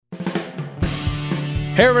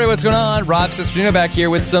Hey everybody, what's going on? Rob Cesternino back here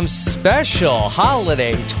with some special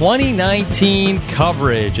holiday 2019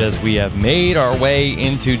 coverage as we have made our way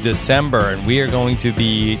into December, and we are going to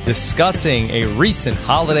be discussing a recent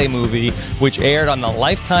holiday movie which aired on the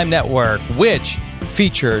Lifetime Network, which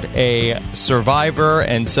featured a survivor,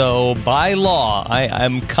 and so by law I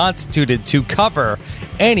am constituted to cover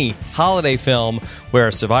any holiday film where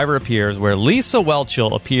a survivor appears, where Lisa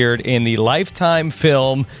Welchel appeared in the Lifetime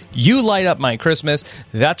film You Light Up My Christmas.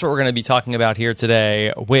 That's what we're going to be talking about here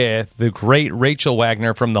today with the great Rachel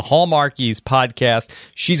Wagner from the Hallmarkies podcast.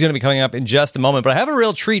 She's going to be coming up in just a moment, but I have a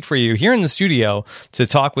real treat for you here in the studio to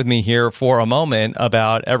talk with me here for a moment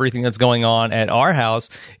about everything that's going on at our house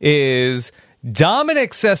is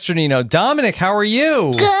Dominic Cesternino. Dominic, how are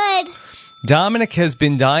you? Good. Dominic has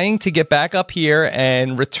been dying to get back up here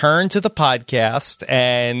and return to the podcast,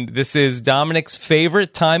 and this is Dominic's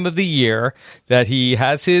favorite time of the year, that he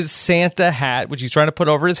has his Santa hat, which he's trying to put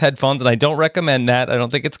over his headphones, and I don't recommend that. I don't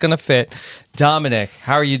think it's going to fit. Dominic,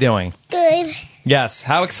 how are you doing? Good. Yes.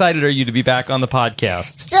 How excited are you to be back on the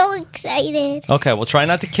podcast? So excited. Okay, well, try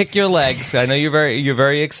not to kick your legs. I know you're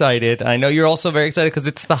very excited. I know you're also very excited because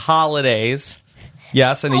it's the holidays.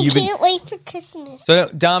 Yes, and I can't wait for Christmas. So,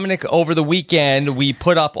 Dominic, over the weekend, we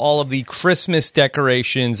put up all of the Christmas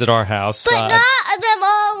decorations at our house. But not them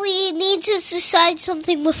all. We need to decide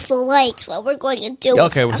something with the lights, what we're going to do.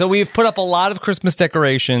 Okay, so we've put up a lot of Christmas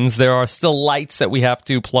decorations. There are still lights that we have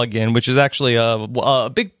to plug in, which is actually a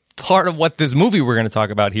big part of what this movie we're going to talk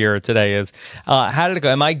about here today is. How did it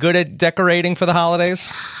go? Am I good at decorating for the holidays?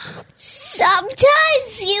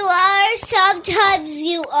 Sometimes you are, sometimes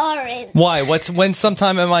you aren't. Why? When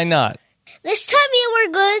sometime am I not? This time you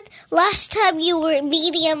were good. Last time you were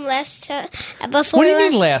medium. Last time. Before what do you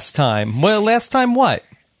mean last time? Well, last time what?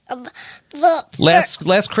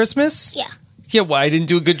 Last Christmas? Yeah. Yeah, why? I didn't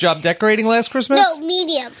do a good job decorating last Christmas? No,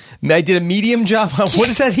 medium. I did a medium job? What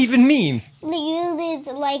does that even mean? You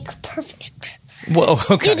did, perfect. Whoa,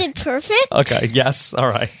 okay. You did perfect? Okay, yes, all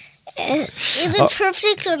right. You did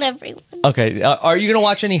perfect on everyone. Okay, are you going to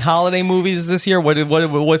watch any holiday movies this year?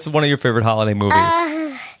 What's one of your favorite holiday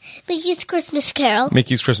movies? Mickey's Christmas Carol.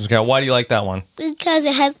 Mickey's Christmas Carol. Why do you like that one? Because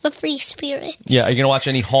it has the free spirit. Yeah, are you going to watch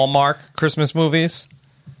any Hallmark Christmas movies?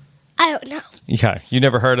 I don't know. Okay, you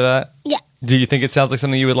never heard of that? Yeah. Do you think it sounds like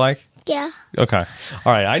something you would like? Yeah. Okay.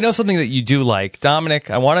 All right. I know something that you do like. Dominic,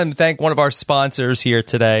 I want to thank one of our sponsors here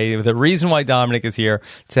today. The reason why Dominic is here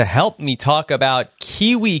to help me talk about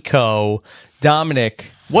KiwiCo.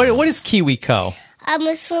 Dominic, what is KiwiCo?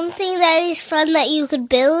 It's something that is fun that you could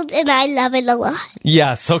build, and I love it a lot.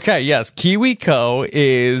 Yes, okay, yes. KiwiCo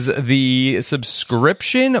is the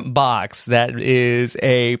subscription box that is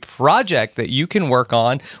a project that you can work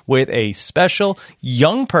on with a special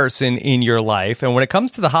young person in your life. And when it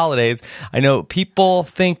comes to the holidays, I know people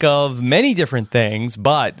think of many different things,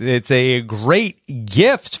 but it's a great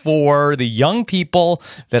gift for the young people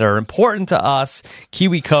that are important to us.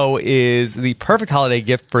 KiwiCo is the perfect holiday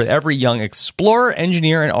gift for every young explorer,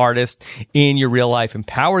 engineer, and artist in your real life.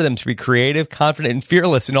 Empower them to be creative, confident, and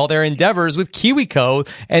fearless in all their endeavors with KiwiCo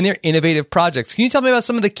and their innovative projects. Can you tell me about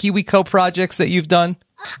some of the KiwiCo projects that you've done?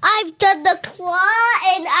 I've done the claw,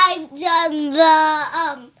 and I've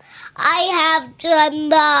done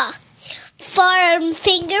the farm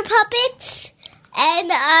finger puppets,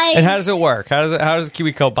 and how does it work? How does the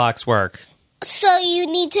KiwiCo box work? So you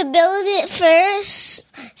need to build it first,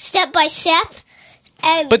 step by step.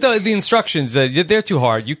 But the instructions, they're too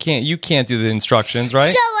hard. You can't do the instructions,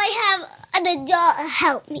 right? So I have an adult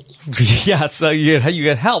help me. Yeah, so you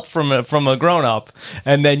get help from a grown-up,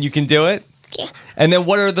 and then you can do it? Yeah. And then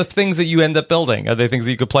what are the things that you end up building? Are they things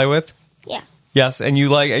that you could play with? Yeah. Yes, and you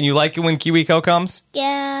like it when KiwiCo comes?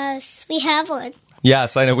 Yes, we have one.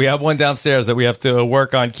 Yes, I know. We have one downstairs that we have to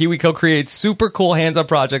work on. KiwiCo creates super cool hands-on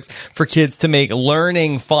projects for kids to make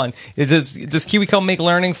learning fun. Does KiwiCo make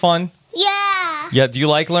learning fun? Yeah. Yeah, do you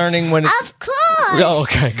like learning when it's... Of course. Oh,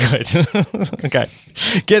 okay, good. Okay.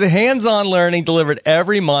 Get hands-on learning delivered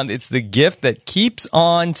every month. It's the gift that keeps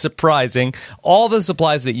on surprising. All the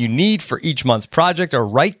supplies that you need for each month's project are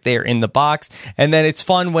right there in the box. And then it's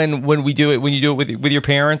fun when we do it, when you do it with your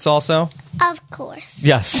parents also? Of course.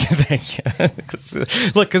 Yes, thank you.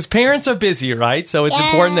 Look, because parents are busy, right? So it's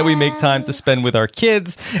important that we make time to spend with our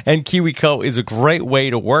kids. And KiwiCo is a great way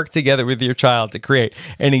to work together with your child to create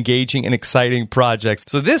an engaging and exciting project.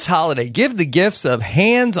 So this holiday, give the gifts of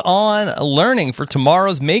hands-on learning for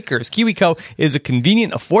tomorrow's makers. KiwiCo is a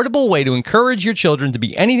convenient, affordable way to encourage your children to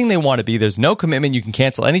be anything they want to be. There's no commitment. You can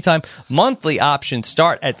cancel anytime. Monthly options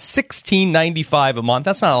start at $16.95 a month.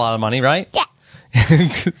 That's not a lot of money, right? Yeah.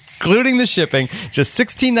 including the shipping, just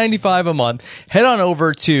 $16.95 a month. Head on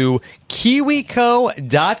over to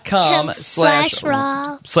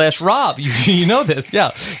kiwico.com/Rob. You know this,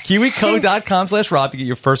 yeah. kiwico.com/Rob to get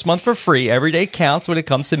your first month for free. Every day counts when it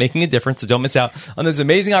comes to making a difference, so don't miss out on this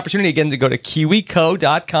amazing opportunity. Again, to go to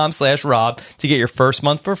kiwico.com/Rob to get your first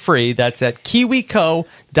month for free. That's at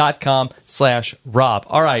kiwico.com/Rob.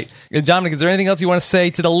 All right. Dominic, is there anything else you want to say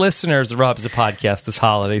to the listeners of Rob is a Podcast this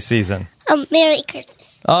holiday season? Merry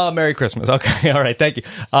Christmas. Oh, Merry Christmas. Okay. All right. Thank you.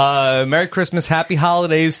 Merry Christmas. Happy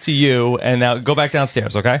holidays to you. And now go back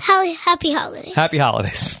downstairs, okay? Happy holidays. Happy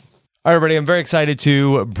holidays. All right, everybody. I'm very excited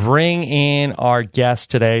to bring in our guest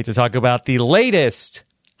today to talk about the latest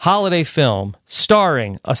holiday film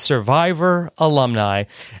starring a Survivor alumni.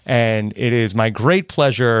 And it is my great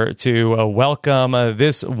pleasure to welcome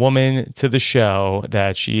this woman to the show,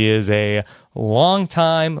 that she is a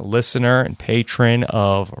longtime listener and patron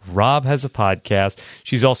of Rob Has a Podcast.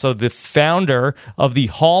 She's also the founder of the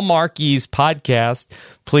Hallmarkies podcast.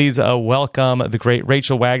 Please welcome the great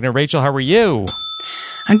Rachel Wagner. Rachel, how are you?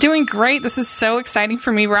 I'm doing great. This is so exciting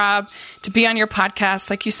for me, Rob, to be on your podcast.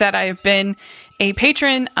 Like you said, I have been a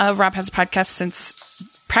patron of Rob Has a Podcast since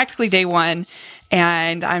practically day one,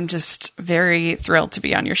 and I'm just very thrilled to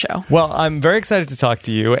be on your show. Well, I'm very excited to talk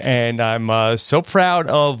to you, and I'm so proud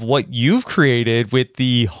of what you've created with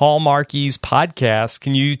the Hallmarkies podcast.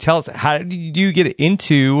 Can you tell us, how did you get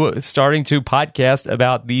into starting to podcast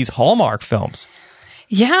about these Hallmark films?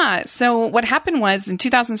 Yeah. So what happened was in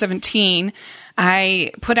 2017,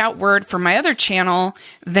 I put out word for my other channel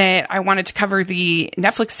that I wanted to cover the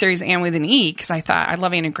Netflix series Anne with an E, because I thought I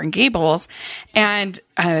love Anne and Green Gables. And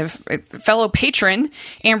a fellow patron,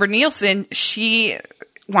 Amber Nielsen, she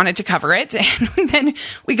wanted to cover it, and then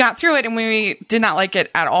we got through it and we did not like it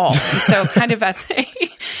at all. And so kind of as a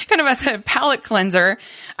palate cleanser,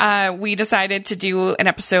 we decided to do an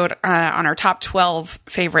episode on our top 12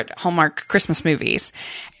 favorite Hallmark Christmas movies.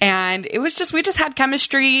 And it was just, we just had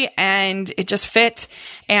chemistry and it just fit.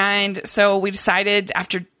 And so we decided,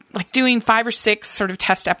 after like doing 5 or 6 sort of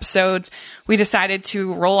test episodes, we decided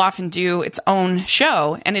to roll off and do its own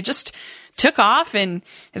show. And it just took off and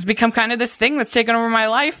has become kind of this thing that's taken over my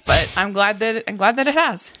life, but I'm glad that it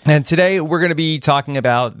has. And today we're going to be talking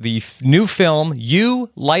about the new film You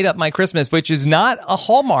Light Up My Christmas, which is not a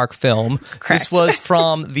Hallmark film. Correct. This was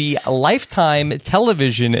from the Lifetime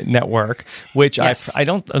television network, which yes. I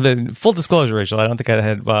don't, the full disclosure, Rachel, I don't think I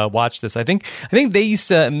had watched this. I think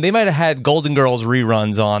they might have had Golden Girls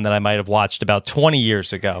reruns on that I might have watched about 20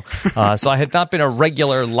 years ago. So I had not been a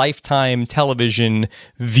regular Lifetime television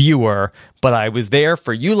viewer, but I was there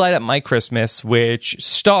for You Light Up My Christmas, which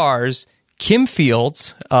stars Kim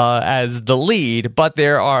Fields as the lead, but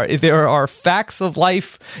there are facts of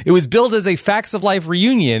life. It was billed as a facts of life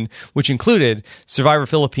reunion, which included Survivor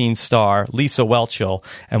Philippines star Lisa Welchel,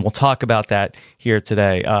 and we'll talk about that here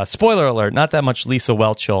today. Spoiler alert: not that much Lisa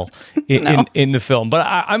Welchel in the film, but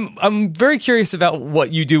I'm very curious about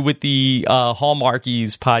what you do with the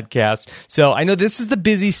Hallmarkies podcast. So I know this is the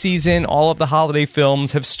busy season; all of the holiday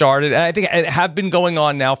films have started, and I think it have been going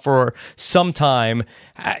on now for some time.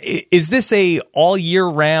 Is this a all year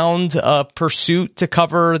round pursuit to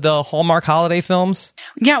cover the Hallmark holiday films?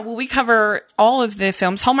 Yeah, well, we cover all of the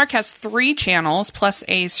films. Hallmark has 3 channels plus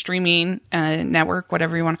a streaming network,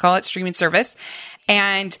 whatever you want to call it, streaming service.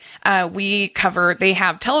 And they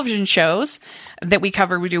have television shows that we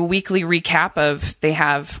cover. We do a weekly recap of, they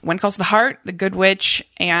have When Calls the Heart, The Good Witch,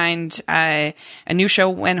 and a new show,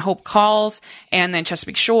 When Hope Calls, and then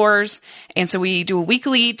Chesapeake Shores. And so we do a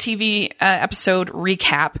weekly TV episode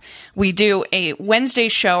recap. We do a Wednesday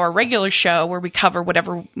show, our regular show, where we cover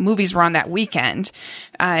whatever movies were on that weekend.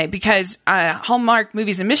 Because Hallmark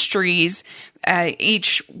Movies and Mysteries,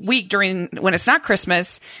 each week when it's not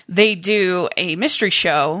Christmas, they do a mystery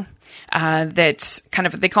show that's kind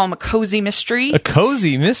of, they call them a cozy mystery. A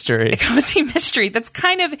cozy mystery? A cozy mystery. That's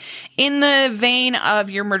kind of in the vein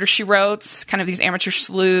of your Murder, She Wrote, kind of these amateur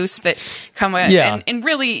sleuths that come with, and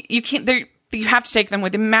really, you have to take them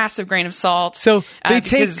with a massive grain of salt. So they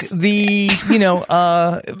take the,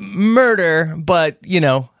 murder, but,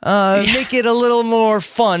 make it a little more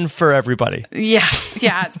fun for everybody. Yeah.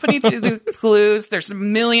 Yeah. It's putting through the clues. There's a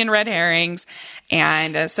million red herrings.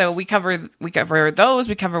 And so we cover those.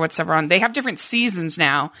 We cover what's ever on. They have different seasons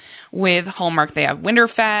now with Hallmark. They have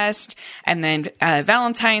Winterfest, and then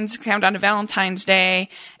countdown to Valentine's Day,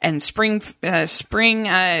 and spring fever,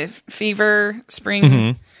 spring.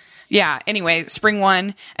 Mm-hmm. Yeah. Anyway, spring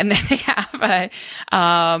one, and then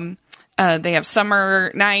they have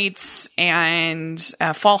summer nights and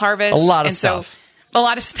fall harvest. A lot of stuff. A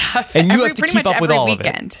lot of stuff. And you have to keep up with all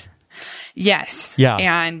weekend. of it. Yes. Yeah.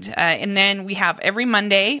 And then we have every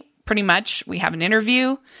Monday, pretty much, we have an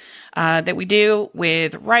interview that we do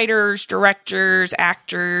with writers, directors,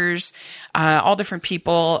 actors, all different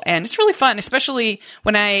people. And it's really fun, especially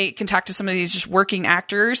when I can talk to some of these just working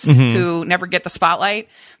actors who never get the spotlight.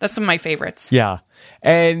 That's some of my favorites. Yeah.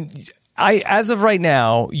 And as of right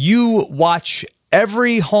now, you watch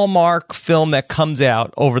every Hallmark film that comes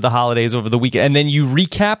out over the holidays, over the weekend, and then you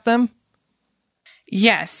recap them?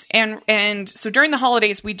 Yes. And so during the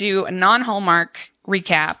holidays, we do a non-Hallmark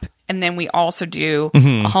recap. And then we also do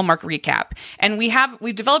a Hallmark recap. And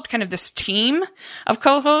we've developed kind of this team of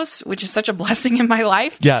co-hosts, which is such a blessing in my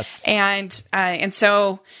life. Yes. And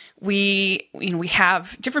so we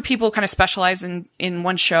have different people kind of specialize in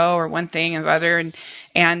one show or one thing or the other. And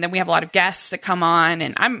then we have a lot of guests that come on,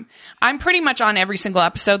 and I'm pretty much on every single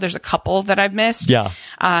episode. There's a couple that I've missed. Yeah.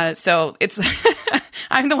 So it's,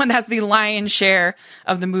 I'm the one that has the lion's share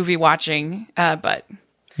of the movie watching, but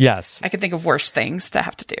yes, I can think of worse things to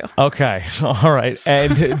have to do. Okay, all right.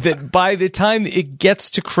 And by the time it gets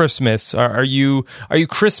to Christmas, are you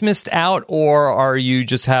Christmased out, or are you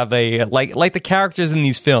just have a like the characters in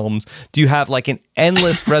these films? Do you have like an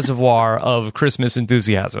endless reservoir of Christmas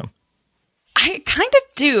enthusiasm? I kind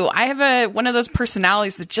of do. I have one of those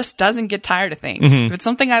personalities that just doesn't get tired of things. If it's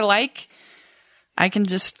something I like, I can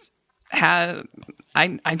just have.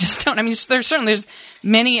 I just don't. I mean, there's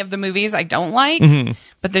many of the movies I don't like,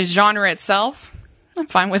 but the genre itself, I'm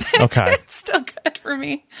fine with it. Okay. It's still good for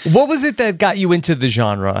me. What was it that got you into the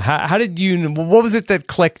genre? How did you? What was it that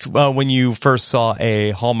clicked when you first saw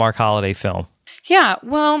a Hallmark holiday film? Yeah.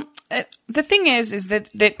 Well, the thing is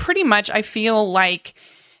that pretty much I feel like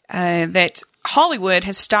that Hollywood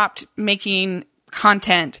has stopped making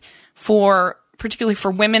content particularly for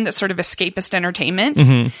women, that's sort of escapist entertainment.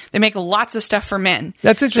 They make lots of stuff for men.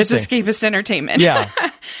 That's interesting. That's escapist entertainment. Yeah.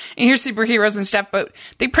 And here's superheroes and stuff, but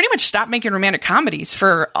they pretty much stopped making romantic comedies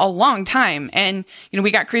for a long time. And, we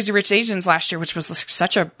got Crazy Rich Asians last year, which was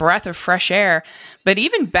such a breath of fresh air. But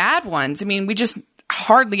even bad ones, I mean, we just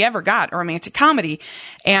hardly ever got a romantic comedy.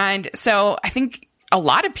 And so I think a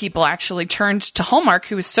lot of people actually turned to Hallmark,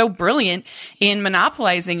 who is so brilliant in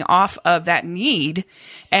monopolizing off of that need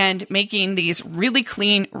and making these really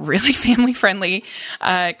clean, really family-friendly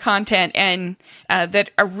content, and that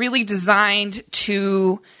are really designed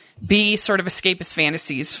to be sort of escapist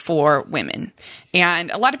fantasies for women.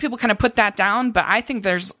 And a lot of people kind of put that down, but I think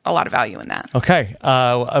there's a lot of value in that. Okay.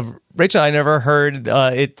 Rachel, I never heard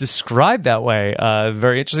it described that way.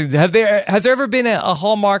 Very interesting. Has there ever been a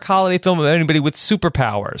Hallmark holiday film of anybody with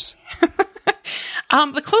superpowers?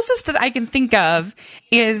 The closest that I can think of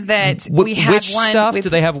is that we had witch one stuff. Do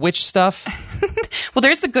they have witch stuff? Well,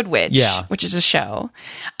 there's The Good Witch, yeah, which is a show,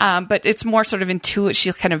 but it's more sort of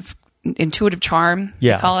she's kind of intuitive charm,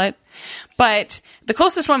 yeah, they call it. But the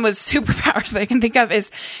closest one with superpowers that I can think of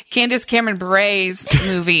is Candace Cameron Bure's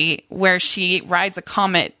movie where she rides a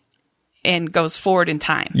comet and goes forward in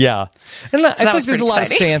time. Yeah. And I think there's a lot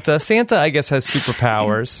exciting. of Santa. Santa, I guess, has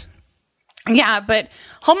superpowers. Yeah, but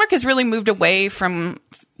Hallmark has really moved away from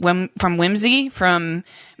whimsy, from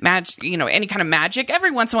magic, any kind of magic. Every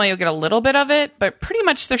once in a while you'll get a little bit of it, but pretty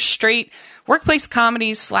much they're straight workplace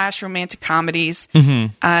comedies / romantic comedies.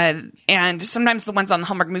 And sometimes the ones on the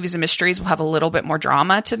Hallmark Movies and Mysteries will have a little bit more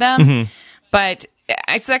drama to them. But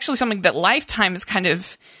it's actually something that Lifetime has kind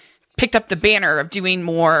of picked up the banner of doing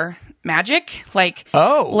more magic. Like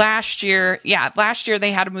last year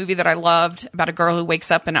they had a movie that I loved about a girl who wakes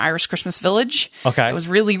up in an Irish Christmas village. Okay. It was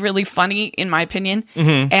really, really funny in my opinion.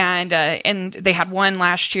 And they had one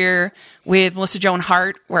last year with Melissa Joan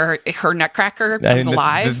Hart where her nutcracker comes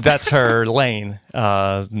alive. That's her lane,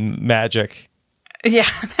 magic. Yeah.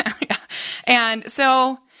 And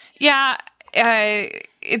so,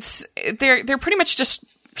 it's they're pretty much just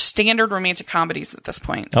standard romantic comedies at this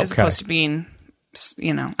point, as opposed to being,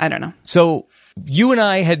 I don't know. So you and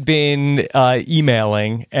I had been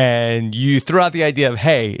emailing, and you threw out the idea of,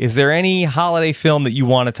 hey, is there any holiday film that you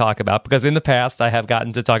want to talk about? Because in the past, I have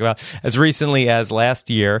gotten to talk about, as recently as last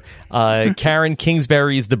year, Karen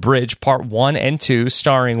Kingsbury's The Bridge, Part 1 and 2,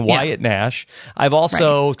 starring Wyatt Nash. I've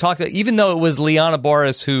also talked, even though it was Liana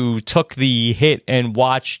Boris who took the hit and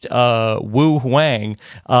watched Wu Huang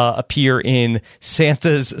appear in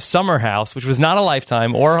Santa's Summer House, which was not a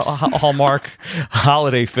Lifetime or a Hallmark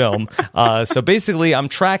holiday film. So basically, I'm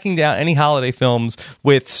tracking down any holiday films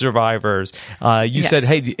with survivors. You said,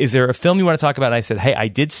 hey, is there a film you want to talk about? And I said, hey, I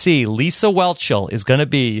did see Lisa Welchel is going to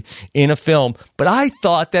be in a film, but I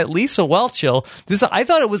thought that Lisa Welchel, I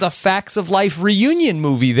thought it was a Facts of Life reunion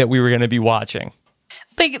movie that we were going to be watching.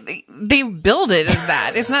 Like, they build it as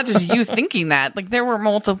that. It's not just you thinking that. Like, there were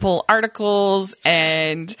multiple articles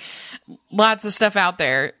and lots of stuff out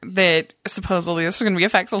there that supposedly this was going to be a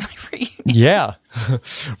Facts of Life reunion. Yeah.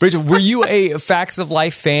 Rachel, were you a Facts of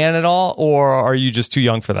Life fan at all, or are you just too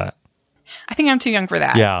young for that? I think I'm too young for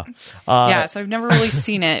that. Yeah. Yeah, so I've never really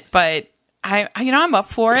seen it, but I'm up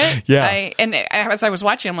for it. Yeah. As I was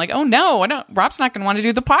watching, I'm like, oh no, Rob's not going to want to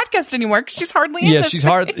do the podcast anymore because she's hardly in this.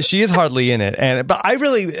 She is hardly in it. But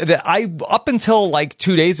I up until like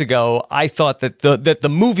 2 days ago, I thought that the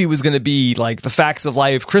movie was going to be like the Facts of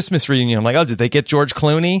Life Christmas reunion. I'm like, oh, did they get George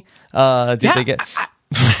Clooney? They get?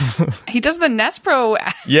 He does the Nespro.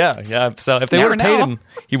 Yeah. So if they would have paid him,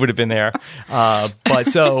 he would have been there.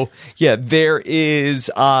 But so yeah, there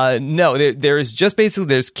is there is just basically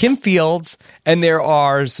there's Kim Fields, and there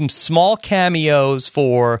are some small cameos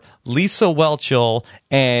for Lisa Welchel,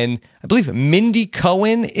 and I believe Mindy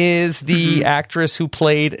Cohen is the actress who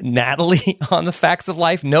played Natalie on The Facts of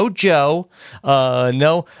Life. No Joe,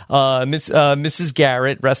 Mrs.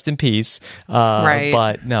 Garrett, rest in peace. Right.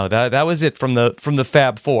 But no, that was it from the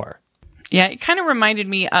Fab Four. Yeah, it kind of reminded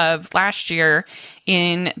me of last year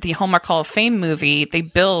in the Hallmark Hall of Fame movie. They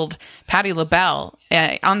billed Patti LaBelle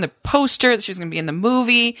on the poster that she was going to be in the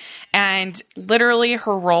movie. And literally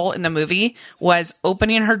her role in the movie was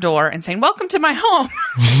opening her door and saying, "Welcome to my home."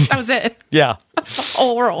 That was it. Yeah. That's the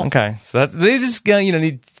whole role. Okay. So they just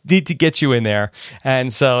need to get you in there.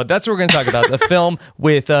 And so that's what we're going to talk about. The film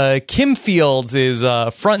with Kim Fields is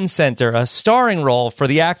front and center, a starring role for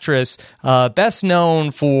the actress best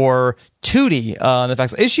known for Tootie on The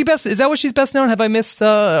Facts. Is that what she's best known? Have I missed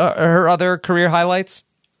her other career highlights?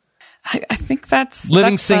 I think that's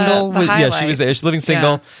Living Single. The yeah, she was there. Living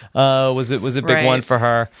Single was a big Right. one for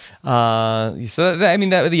her.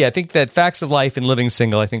 I think that Facts of Life and Living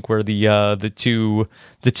Single, I think, were the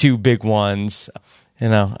two big ones. You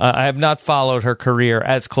know, I have not followed her career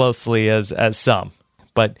as closely as some.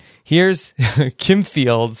 But here's Kim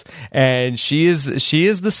Fields, and she is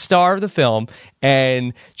the star of the film.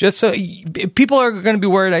 And just so people are going to be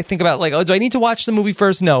worried, I think about like, oh, do I need to watch the movie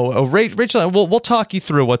first? No, Rachel, we'll talk you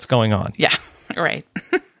through what's going on. Yeah, right.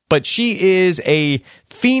 But she is a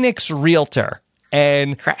Phoenix realtor,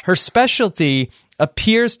 and Correct. Her specialty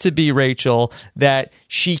appears to be, Rachel, that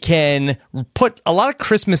she can put a lot of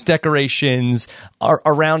Christmas decorations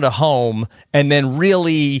around a home and then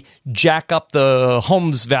really jack up the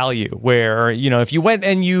home's value. Where, you know, if you went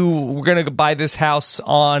and you were going to buy this house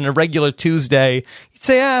on a regular Tuesday, you'd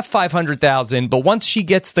say, $500,000. But once she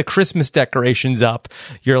gets the Christmas decorations up,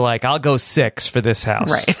 you're like, I'll go $6 million for this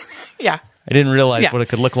house. Right. Yeah. I didn't realize what it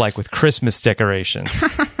could look like with Christmas decorations.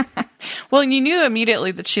 Well, and you knew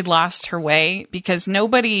immediately that she'd lost her way because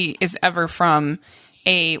nobody is ever from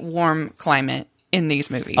a warm climate in these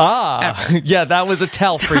movies. Yeah, that was a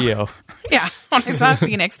tell for you. Yeah, when I saw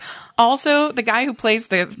Phoenix. Also, the guy who plays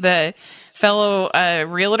the fellow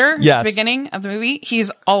realtor at the beginning of the movie, he's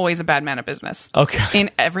always a bad man of business. Okay.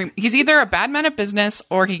 He's either a bad man of business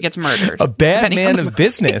or he gets murdered. A bad man of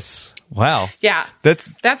business. Wow. Yeah.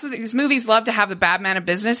 That's these movies love to have the bad man of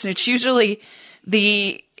business, and it's usually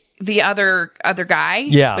the other guy.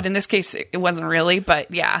 Yeah. But in this case, it wasn't really,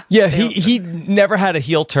 but yeah. Yeah, he never had a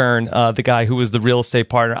heel turn, the guy who was the real estate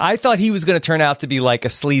partner. I thought he was going to turn out to be like a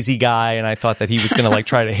sleazy guy, and I thought that he was going to like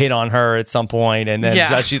try to hit on her at some point, and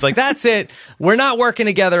then she's like, that's it, we're not working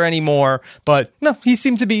together anymore. But no, he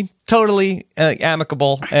seemed to be totally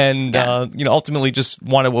amicable and ultimately just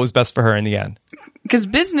wanted what was best for her in the end. Because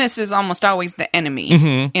business is almost always the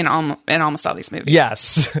enemy in almost all these movies.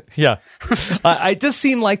 Yes. Yeah. It does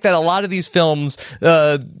seem like that a lot of these films,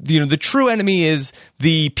 the true enemy is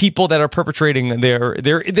the people that are perpetrating there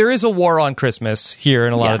is a war on Christmas here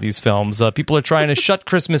in a lot of these films. People are trying to shut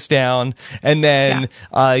Christmas down, and then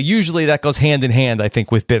usually that goes hand in hand, I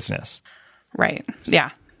think, with business. Right.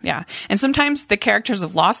 Yeah. Yeah. And sometimes the characters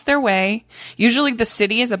have lost their way. Usually the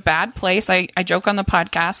city is a bad place. I joke on the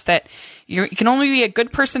podcast that you can only be a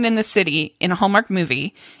good person in the city in a Hallmark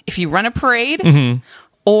movie if you run a parade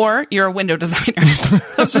or you're a window designer.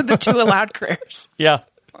 Those are the two allowed careers. Yeah.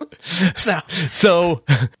 So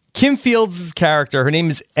Kim Fields' character, her name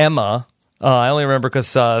is Emma. I only remember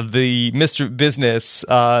because the Mr. Business,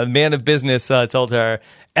 man of business, told her,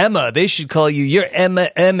 Emma, they should call you, you're Emma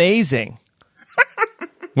Amazing.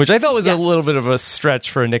 Which I thought was a little bit of a stretch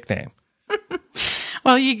for a nickname.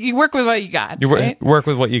 Well, you work with what you got. Right? Work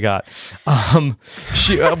with what you got.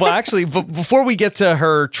 Actually, before we get to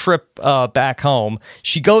her trip back home,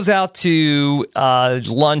 she goes out to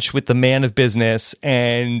lunch with the man of business,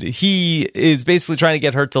 and he is basically trying to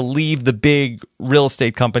get her to leave the big real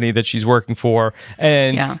estate company that she's working for,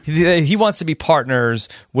 and he wants to be partners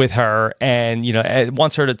with her, and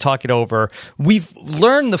wants her to talk it over. We've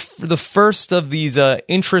learned the first of these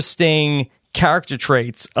interesting character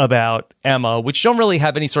traits about Emma, which don't really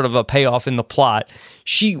have any sort of a payoff in the plot.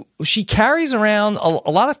 She carries around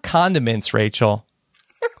a lot of condiments, Rachel.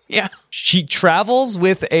 Yeah. She travels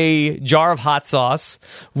with a jar of hot sauce.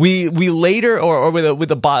 We later, or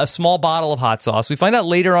with a small bottle of hot sauce. We find out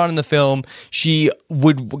later on in the film she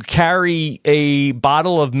would carry a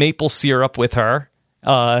bottle of maple syrup with her.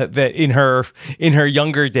 That in her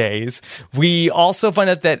younger days. We also find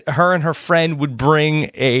out that her and her friend would bring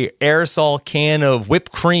a aerosol can of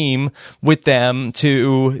whipped cream with them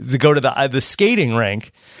to go to the skating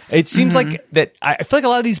rink. It seems like that. I feel like a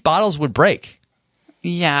lot of these bottles would break.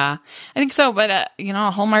 Yeah, I think so. But, a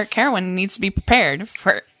Hallmark heroine needs to be prepared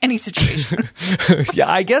for any situation.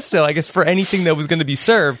 Yeah, I guess so. I guess for anything that was going to be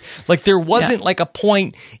served. Like, there wasn't like a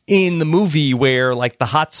point in the movie where like the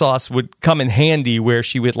hot sauce would come in handy where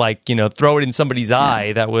she would throw it in somebody's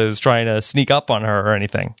eye that was trying to sneak up on her or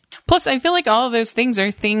anything. Plus, I feel like all of those things are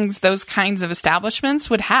things those kinds of establishments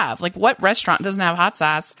would have. Like, what restaurant doesn't have hot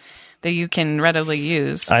sauce that you can readily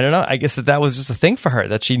use? I don't know. I guess that was just a thing for her,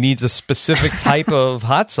 that she needs a specific type of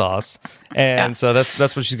hot sauce. And so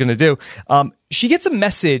that's what she's going to do. She gets a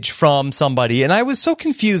message from somebody, and I was so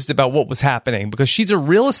confused about what was happening because she's a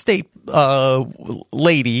real estate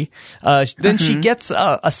lady. Then she gets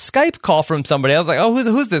a Skype call from somebody. I was like, oh,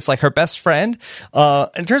 who's this? Like her best friend? And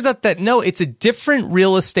it turns out that no, it's a different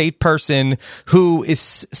real estate person who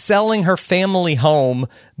is selling her family home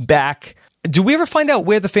back. Do we ever find out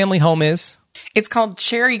where the family home is? It's called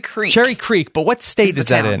Cherry Creek. Cherry Creek, but what state is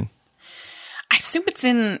that in? I assume it's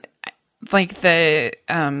in like the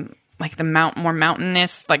more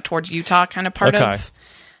mountainous, like towards Utah kind of part of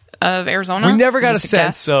Arizona. We never got a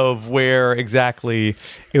sense of where exactly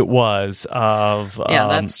it was. Yeah,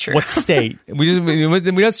 that's true. What state? we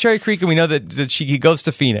know it's Cherry Creek, and we know that she goes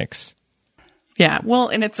to Phoenix. Yeah, well,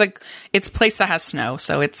 and it's a place that has snow,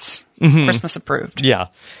 so it's Christmas approved. Yeah.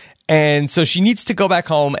 And so she needs to go back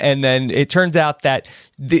home, and then it turns out that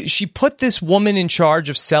she put this woman in charge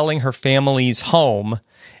of selling her family's home.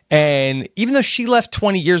 And even though she left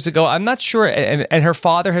 20 years ago, I'm not sure. And her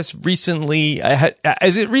father has recently,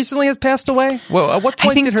 has passed away? Well, at what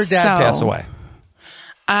point did her dad pass away?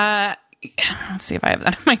 Let's see if I have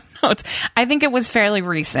that in my notes. I think it was fairly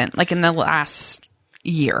recent, like in the last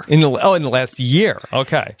year. In the last year.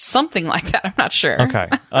 Okay. Something like that. I'm not sure. Okay.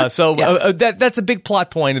 That's a big plot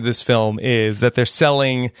point of this film, is that they're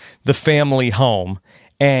selling the family home.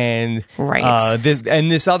 And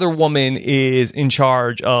this other woman is in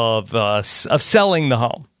charge of selling the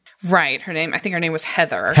home. Right. I think her name was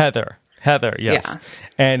Heather. Heather, yes. Yeah.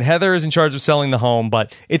 And Heather is in charge of selling the home,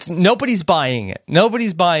 but nobody's buying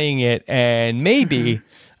it. And maybe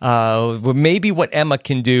maybe what Emma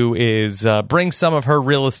can do is bring some of her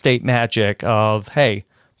real estate magic of, hey,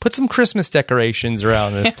 put some Christmas decorations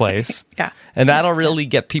around this place. Yeah. And that'll really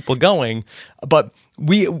get people going. But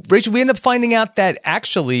Rachel, we end up finding out that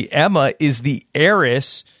actually Emma is the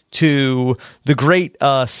heiress to the great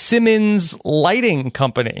Simmons Lighting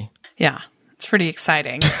Company. Yeah. It's pretty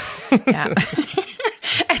exciting. Yeah.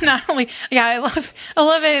 And not only, I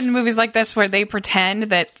love it in movies like this where they pretend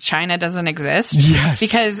that China doesn't exist. Yes.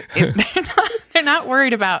 Because they're not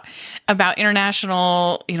worried about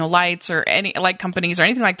international, lights or any light companies or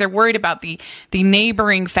anything like. They're worried about the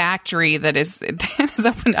neighboring factory that is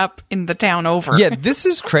opened up in the town over. Yeah, this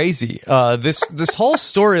is crazy. This whole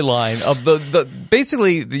storyline of the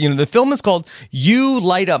basically, the film is called "You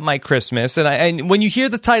Light Up My Christmas," and when you hear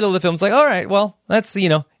the title of the film, it's like, all right, well, that's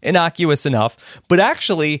innocuous enough. But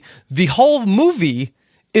actually, the whole movie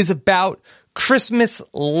is about Christmas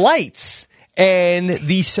lights. And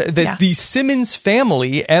the Simmons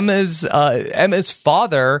family, Emma's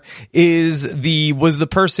father was the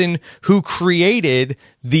person who created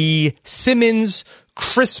the Simmons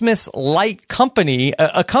Christmas Light Company,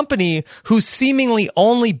 a company whose seemingly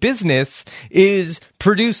only business is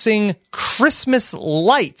producing Christmas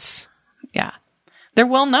lights. Yeah. They're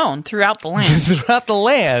well known throughout the land. Throughout the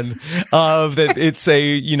land, that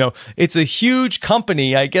it's a huge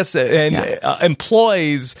company, I guess, and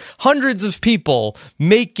employs hundreds of people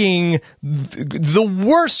making the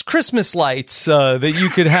worst Christmas lights that you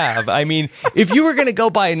could have. I mean, if you were going to go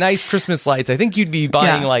buy nice Christmas lights, I think you'd be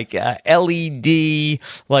buying like LED.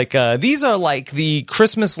 Like these are like the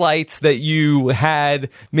Christmas lights that you had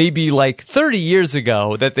maybe like 30 years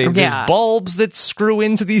ago. That there's bulbs that screw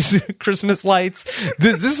into these Christmas lights.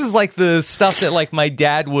 This is like the stuff that like my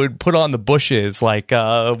dad would put on the bushes like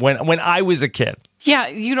when I was a kid. Yeah,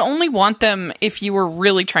 you'd only want them if you were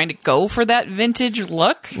really trying to go for that vintage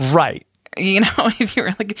look. Right. You know, if you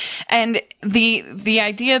were like, and the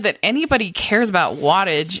idea that anybody cares about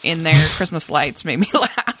wattage in their Christmas lights made me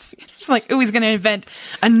laugh. It's like, oh, he's going to invent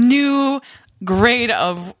a new grade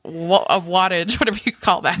of wattage, whatever you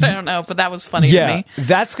call that. I don't know, but that was funny to me.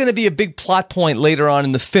 That's going to be a big plot point later on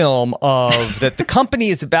in the film of that the company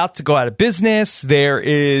is about to go out of business. There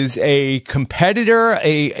is a competitor,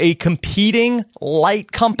 a competing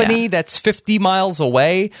light company that's 50 miles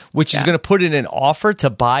away, which is going to put in an offer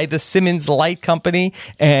to buy the Simmons Light Company.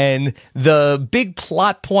 And the big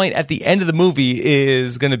plot point at the end of the movie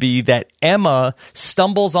is going to be that Emma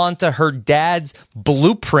stumbles onto her dad's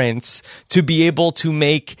blueprints to be able to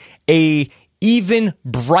make a even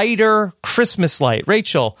brighter Christmas light.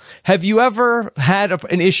 Rachel, have you ever had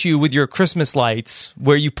an issue with your Christmas lights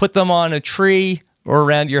where you put them on a tree or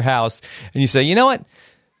around your house and you say, you know what?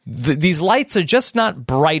 These lights are just not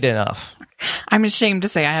bright enough. I'm ashamed to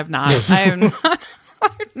say I have not. I am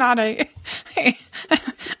not a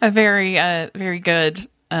very good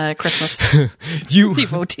Christmas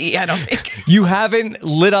devotee, I don't think. You haven't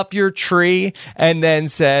lit up your tree and then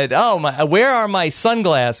said, oh, where are my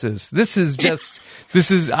sunglasses?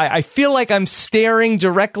 I feel like I'm staring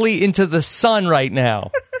directly into the sun right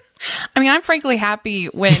now. I mean, I'm frankly happy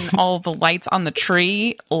when all the lights on the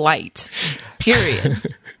tree light, period.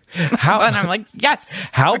 And I'm like, yes.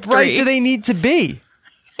 How bright do they need to be?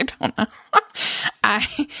 I don't know.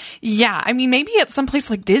 I mean, maybe at some place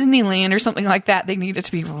like Disneyland or something like that, they need it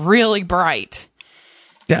to be really bright.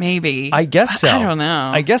 Maybe. I guess so. I don't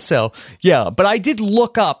know. I guess so. Yeah, but I did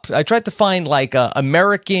look up. I tried to find like a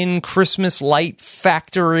American Christmas light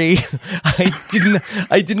factory.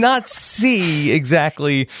 I did not see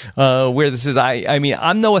exactly where this is. I mean,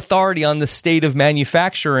 I'm no authority on the state of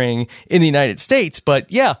manufacturing in the United States, but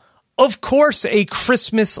yeah. Of course, a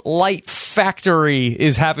Christmas light factory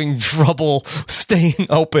is having trouble staying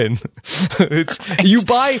open. You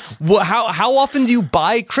buy how often do you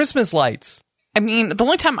buy Christmas lights? I mean, the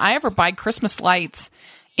only time I ever buy Christmas lights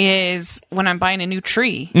is when I'm buying a new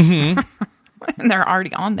tree, and they're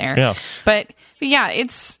already on there. Yeah. But yeah,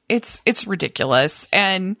 it's ridiculous,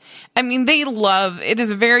 and I mean, they love it. Is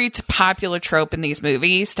a very popular trope in these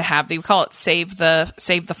movies to have. They call it save the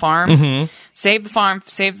farm, save the farm,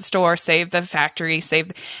 save the store, save the factory,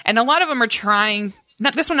 and a lot of them are trying.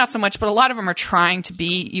 Not this one, not so much, but a lot of them are trying to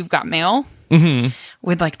be. You've got mail.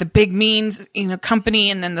 With like the big means, company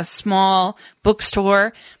and then the small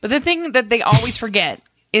bookstore. But the thing that they always forget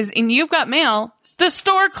is in You've Got Mail, the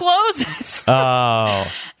store closes.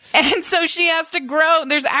 Oh. And so she has to grow.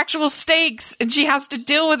 There's actual stakes and she has to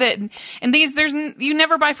deal with it. And you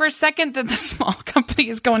never buy for a second that the small company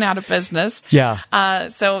is going out of business. Yeah.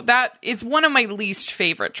 So that is one of my least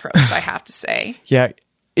favorite tropes, I have to say. Yeah.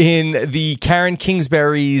 In the Karen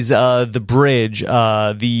Kingsbury's The Bridge,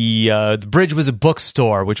 the Bridge was a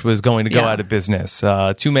bookstore which was going to go out of business.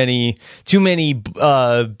 Too many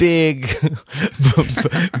big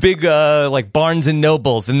like Barnes and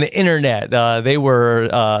Nobles and the internet. They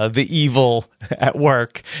were the evil at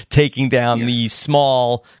work, taking down the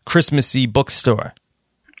small Christmassy bookstore.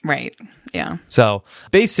 Right. Yeah. So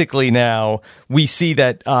basically now we see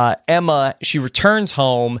that Emma, she returns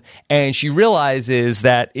home and she realizes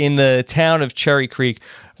that in the town of Cherry Creek,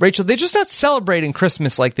 Rachel, they're just not celebrating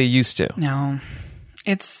Christmas like they used to. No,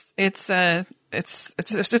 it's a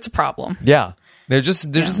problem. Yeah. They're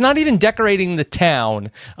just not even decorating the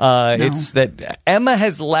town. No. It's that Emma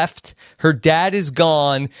has left, her dad is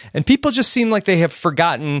gone, and people just seem like they have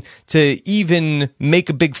forgotten to even make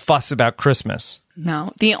a big fuss about Christmas.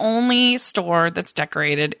 No, the only store that's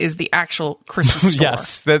decorated is the actual Christmas store.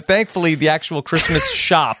 Yes, thankfully the actual Christmas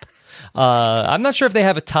shop. I'm not sure if they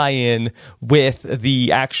have a tie-in with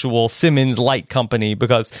the actual Simmons Light Company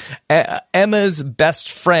because Emma's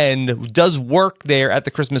best friend does work there at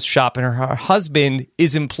the Christmas shop and her husband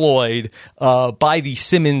is employed by the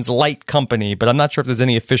Simmons Light Company, but I'm not sure if there's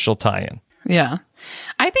any official tie-in. Yeah.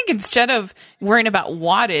 I think instead of worrying about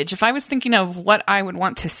wattage, if I was thinking of what I would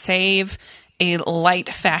want to save a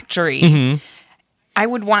light factory, I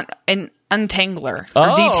would want an untangler or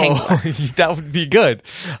detangler. That would be good.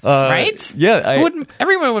 Right? Yeah.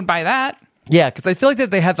 Everyone would buy that. Yeah, because I feel like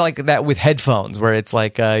that they have like that with headphones, where it's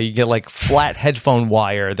like you get like flat headphone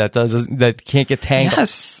wire that can't get tangled.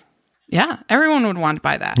 Yes. Yeah, everyone would want to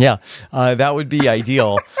buy that. Yeah, that would be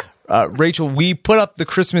ideal. Rachel, we put up the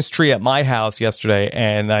Christmas tree at my house yesterday,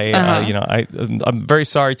 and I'm very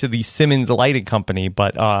sorry to the Simmons Lighting Company,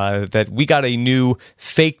 but that we got a new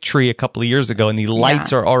fake tree a couple of years ago, and the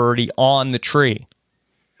lights are already on the tree.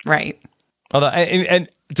 Right. Although, and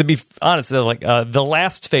to be honest, the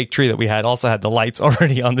last fake tree that we had also had the lights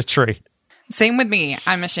already on the tree. Same with me.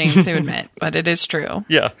 I'm ashamed to admit, but it is true.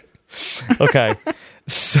 Yeah. Okay.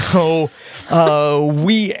 So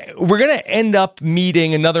we're going to end up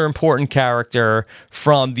meeting another important character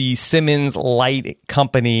from the Simmons Light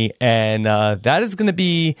Company, and that is going to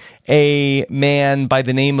be a man by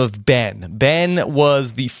the name of Ben. Ben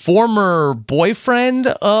was the former boyfriend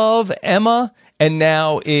of Emma, and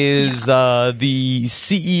now is the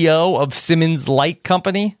CEO of Simmons Light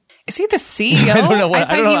Company. Is he the CEO? I don't know.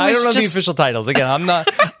 I don't know the official titles. Again, I'm not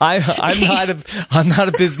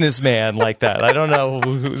a businessman like that. I don't know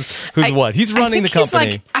who's what. He's running the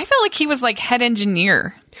company. I felt like he was like head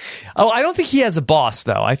engineer. Oh, I don't think he has a boss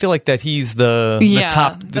though. I feel like that he's the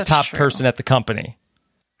top person at the company.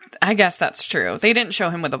 I guess that's true. They didn't show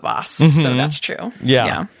him with a boss, so that's true.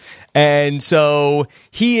 Yeah. And so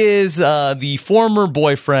he is the former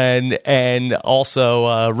boyfriend and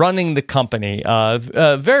also running the company.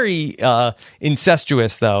 Very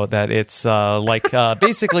incestuous, though, that it's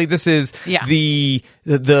basically this is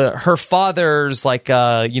her father's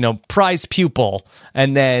prize pupil,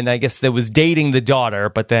 and then I guess that was dating the daughter,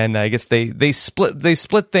 but then I guess they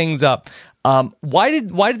split things up. Why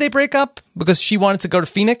did they break up? Because she wanted to go to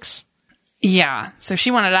Phoenix? Yeah. So she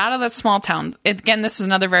wanted out of that small town. Again, this is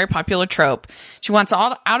another very popular trope. She wants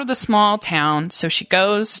out of the small town. So she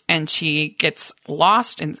goes and she gets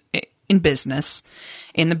lost in business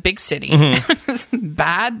in the big city.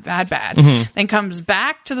 Bad. Then comes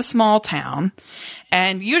back to the small town.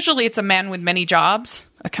 And usually it's a man with many jobs.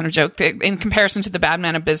 A kind of joke. In comparison to the bad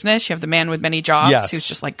man of business, you have the man with many jobs who's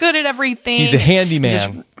just like good at everything. He's a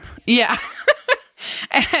handyman. Yeah.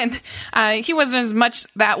 And he wasn't as much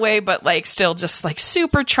that way, but like still just like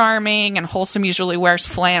super charming and wholesome. Usually wears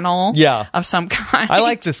flannel of some kind. I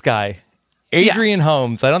like this guy. Adrian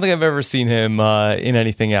Holmes. I don't think I've ever seen him in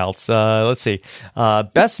anything else. Let's see.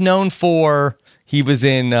 Best known for, he was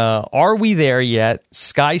in Are We There Yet?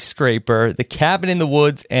 Skyscraper, The Cabin in the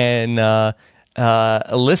Woods, and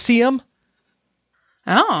Elysium.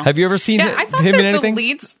 Oh. Have you ever seen him in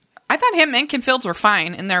anything? I thought him and Kim Fields were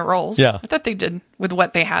fine in their roles. Yeah. I thought they did with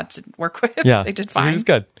what they had to work with. Yeah. They did fine. He was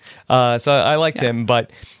good. So I liked him, but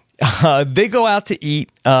they go out to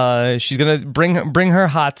eat. She's going to bring her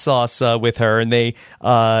hot sauce with her, and they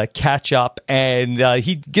catch up, and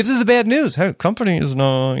he gives her the bad news. Hey, company is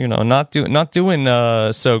not doing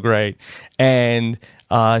so great. And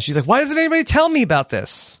she's like, why doesn't anybody tell me about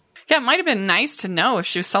this? Yeah, it might have been nice to know if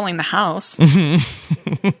she was selling the house.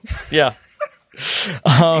 Yeah.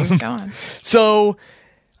 So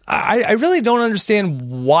I really don't understand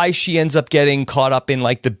why she ends up getting caught up in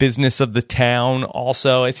like the business of the town.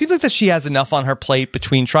 Also, it seems like that she has enough on her plate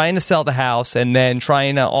between trying to sell the house and then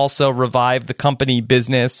trying to also revive the company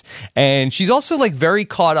business. And she's also like very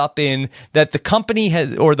caught up in that the company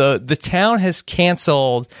has, or the town has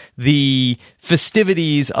canceled the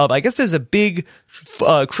festivities of, I guess there's a big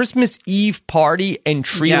Christmas Eve party and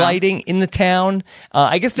tree lighting in the town.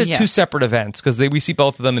 I guess they're two separate events because we see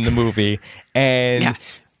both of them in the movie. And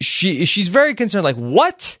she's very concerned, like,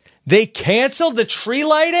 what? They canceled the tree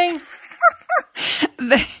lighting?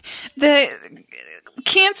 the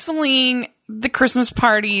canceling the Christmas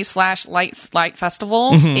party / light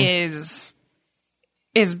festival is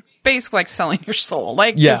basically like selling your soul,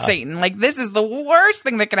 like to Satan. Like, this is the worst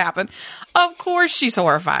thing that could happen. Of course she's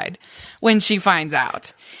horrified when she finds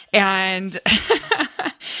out. And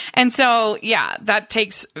and so, that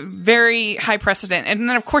takes very high precedent. And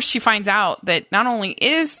then, of course, she finds out that not only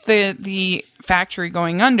is the factory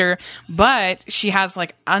going under, but she has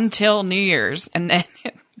like until New Year's and then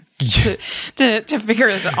to figure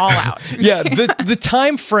it all out. The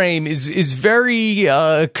time frame is very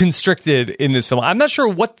constricted in this film. I'm not sure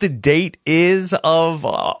what the date is of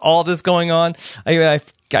all this going on. I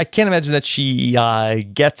can't imagine that she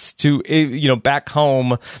gets to back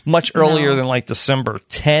home much earlier than like December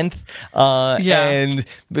 10th. And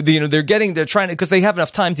they're trying to, because they have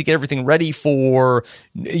enough time to get everything ready for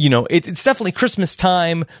it's definitely Christmas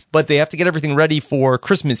time, but they have to get everything ready for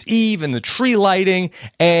Christmas Eve and the tree lighting,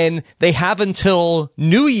 and they have until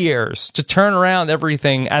New Year's to turn around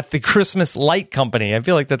everything at the Christmas light company. I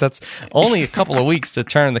feel like that's only a couple of weeks to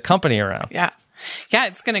turn the company around. Yeah,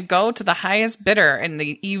 it's going to go to the highest bidder, and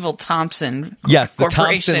the evil Thompson the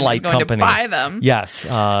Corporation Thompson Light is going Company to buy them. Yes,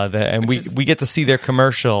 we get to see their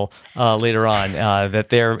commercial later on. That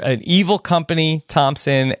they're an evil company,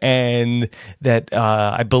 Thompson, and that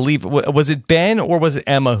I believe was it Ben or was it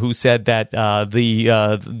Emma who said that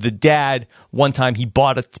the dad one time he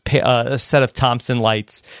bought a set of Thompson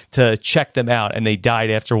lights to check them out, and they died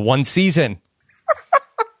after one season.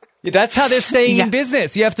 That's how they're staying in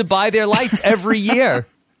business. You have to buy their lights every year.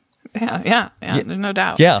 Yeah, there's no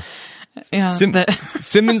doubt. Yeah.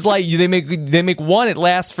 Simmons Light, they make one, it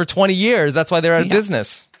lasts for 20 years. That's why they're out of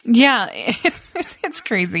business. Yeah, it's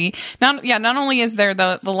crazy. Not only is there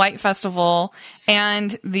the light festival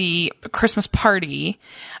and the Christmas party,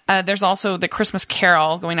 there's also the Christmas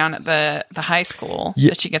carol going on at the high school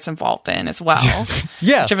that she gets involved in as well.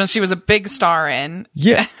 Which she was a big star in.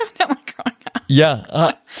 Yeah.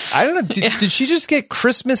 I don't know. Did she just get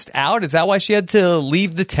Christmased out? Is that why she had to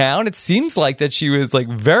leave the town? It seems like that she was like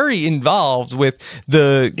very involved with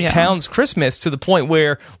the town's Christmas to the point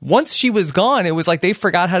where once she was gone, it was like they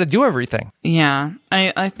forgot how to do everything. Yeah,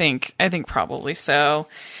 I think probably so.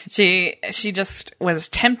 She just was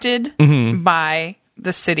tempted by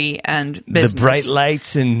the city and business. The bright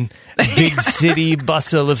lights and big city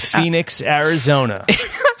bustle of Phoenix, Arizona.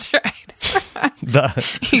 That's right.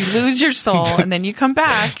 You lose your soul and then you come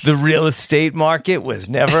back. The real estate market was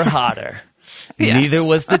never hotter. Neither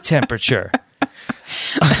was the temperature.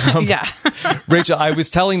 Rachel, I was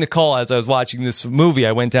telling Nicole as I was watching this movie,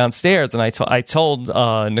 I went downstairs and I told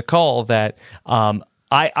Nicole that I'm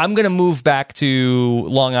going to move back to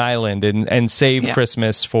Long Island and save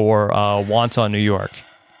Christmas for Wonton, New York.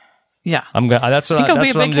 Yeah, that's what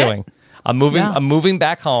I'm doing. I'm moving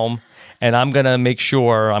back home. And I'm going to make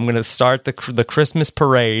sure I'm going to start the Christmas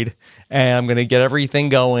parade, and I'm going to get everything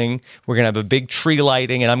going. We're going to have a big tree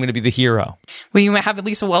lighting, and I'm going to be the hero. Will you have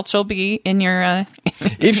Lisa Welchel be in your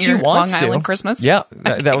if she wants Long Island Christmas? Yeah,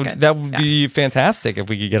 that would be fantastic if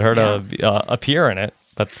we could get her to appear in it.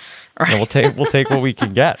 But we'll take what we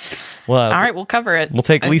can get. Well, all right, we'll cover it. We'll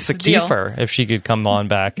take Lisa Kiefer if she could come on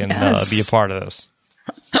back and be a part of this.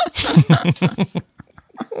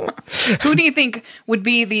 Who do you think would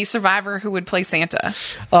be the survivor who would play Santa?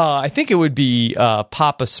 I think it would be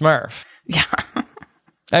Papa Smurf. Yeah.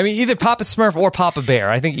 I mean, either Papa Smurf or Papa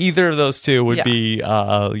Bear. I think either of those two would be,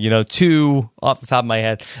 two off the top of my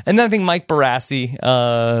head. And then I think Mike Barassi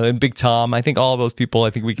and Big Tom. I think all of those people,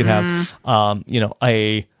 I think we could have,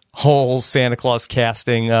 a whole Santa Claus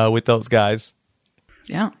casting with those guys.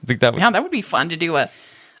 Yeah. I think that would be fun to do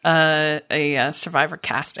a survivor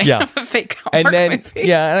casting of a fake Hallmark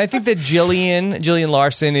movie. And I think that Jillian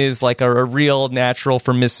Larson is like a real natural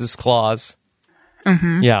for Mrs. Claus.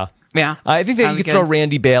 Mm-hmm. Yeah. I think that you could throw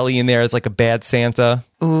Randy Bailey in there as like a bad Santa.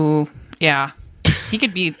 Ooh, yeah. He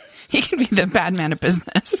could be the bad man of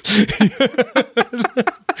business.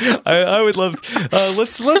 I would love.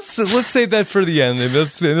 Let's save that for the end.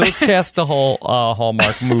 Let's cast the whole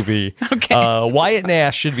Hallmark movie. Okay. Wyatt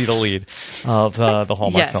Nash should be the lead of the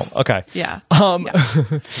Hallmark film. Okay. Yeah.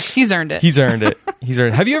 He's earned it. He's earned it.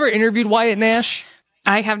 Have you ever interviewed Wyatt Nash?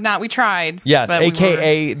 I have not. We tried. Yes,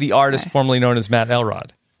 AKA the artist formerly known as Matt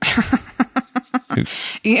Elrod.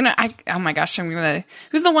 Oh my gosh,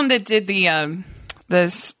 who's the one that did it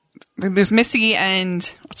was Missy and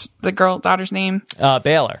what's the daughter's name?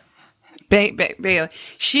 Baylor. Baylor.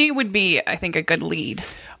 She would be, I think, a good lead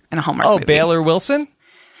in a Hallmark movie. Baylor Wilson?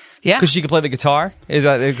 Yeah. Because she can play the guitar? She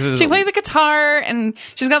can play the guitar, and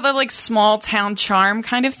she's got that like small town charm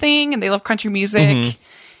kind of thing, and they love country music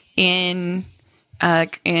in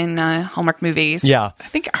Hallmark movies. Yeah. I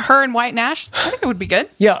think her and Wyatt Nash, I think it would be good.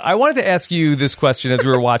 Yeah, I wanted to ask you this question as we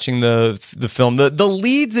were watching the film. The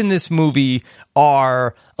leads in this movie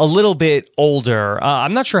are a little bit older.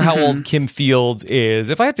 I'm not sure how old Kim Fields is.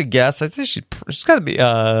 If I had to guess, I'd say she's got to be,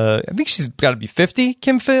 I think she's got to be 50,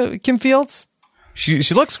 Kim Fields.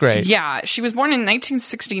 She looks great. Yeah, she was born in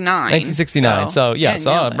 1969. 1969, so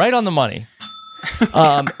right on the money.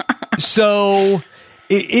 So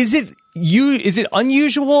is it... is it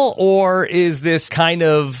unusual, or is this kind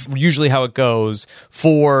of usually how it goes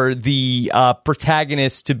for the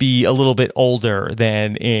protagonist to be a little bit older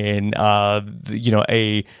than in a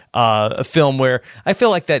film where I feel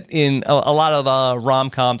like that in a lot of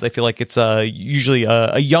rom-coms, I feel like it's usually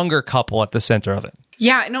a younger couple at the center of it.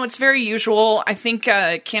 Yeah, no, it's very usual. I think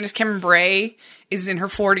Candace Cameron Bure is in her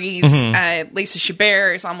 40s. Lacey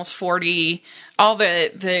Chabert is almost 40. All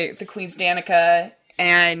the Queen's Danica.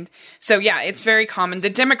 And so, yeah, it's very common. The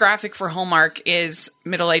demographic for Hallmark is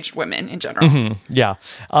middle-aged women in general. Yeah.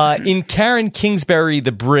 In Karen Kingsbury,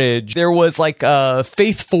 The Bridge, there was like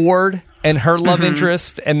Faith Ford and her love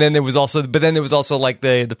interest, and then there was also like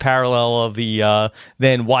the parallel of the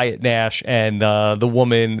then Wyatt Nash and the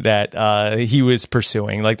woman that he was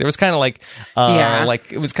pursuing. Like there was kind of like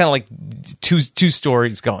it was kind of like two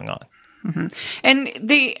stories going on. And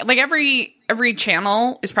every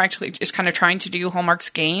channel is kind of trying to do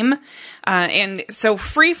Hallmark's game, and so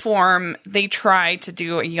Freeform, they try to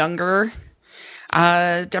do a younger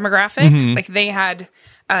demographic. Like they had.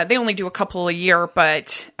 They only do a couple a year,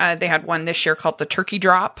 but they had one this year called The Turkey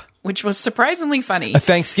Drop, which was surprisingly funny. A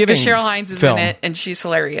Thanksgiving film. Cheryl Hines is film. in it, and she's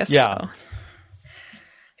hilarious. Yeah. So.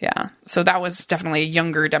 Yeah. So that was definitely a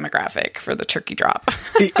younger demographic for The Turkey Drop.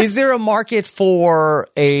 Is there a market for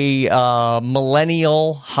a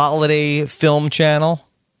millennial holiday film channel?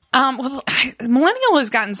 Well, millennial has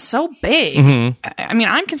gotten so big. I mean,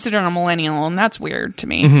 I'm considered a millennial, and that's weird to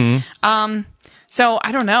me. So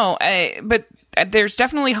I don't know, but there's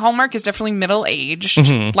definitely Hallmark is definitely middle aged.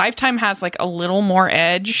 Lifetime has like a little more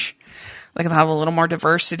edge, like they'll have a little more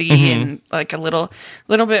diversity and like a little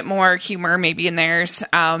bit more humor maybe in theirs.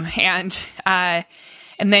 And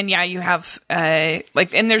then you have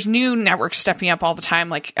and there's new networks stepping up all the time,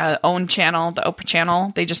 like OWN channel, the Oprah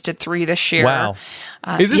channel. They just did 3 this year. Wow,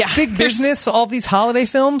 is this big business? All these holiday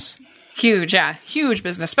films. Huge, yeah. Huge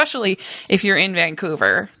business, especially if you're in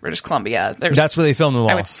Vancouver, British Columbia. That's where they film them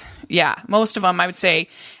all. Most of them, I would say.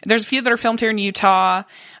 There's a few that are filmed here in Utah,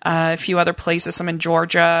 a few other places, some in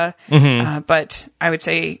Georgia. But I would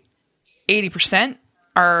say 80%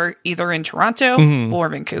 are either in Toronto or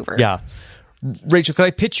Vancouver. Yeah. Rachel, could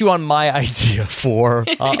I pitch you on my idea for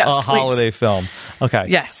a holiday film? Okay.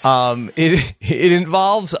 Yes. It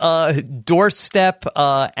involves doorstep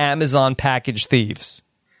Amazon package thieves.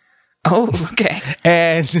 Oh, okay.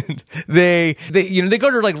 And they go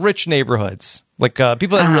to like rich neighborhoods, like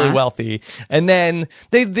people that are really wealthy, and then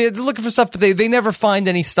they're looking for stuff, but they never find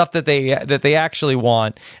any stuff that they actually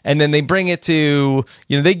want, and then they bring it to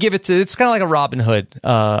they give it to. It's kind of like a Robin Hood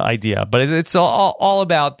idea, but it's all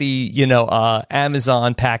about the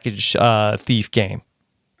Amazon package thief game.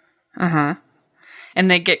 And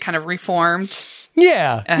they get kind of reformed.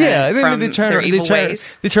 Yeah.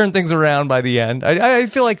 They turn things around by the end. I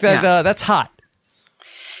feel like that that's hot.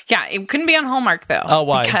 Yeah, it couldn't be on Hallmark though. Oh,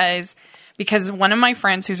 why? Because one of my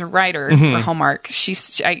friends who's a writer for Hallmark, she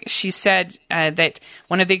said that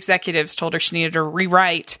one of the executives told her she needed to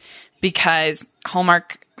rewrite because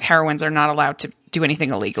Hallmark heroines are not allowed to do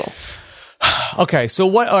anything illegal. Okay, so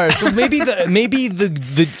what? All right, so maybe the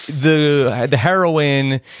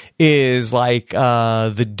heroine is like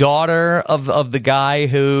the daughter of the guy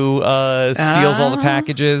who steals all the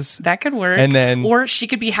packages. That could work. And then, or she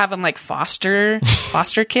could be having like foster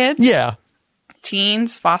kids. Yeah,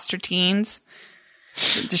 foster teens.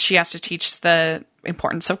 She has to teach the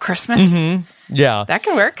importance of Christmas. Yeah, that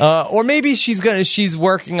could work. Or maybe she's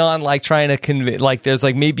working on like trying to convince, like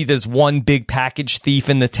there's one big package thief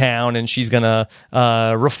in the town, and she's gonna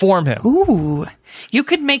reform him. Ooh, you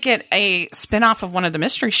could make it a spin-off of one of the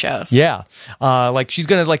mystery shows. Yeah, like she's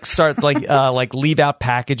gonna like start like like leave out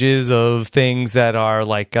packages of things that are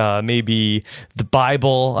like maybe the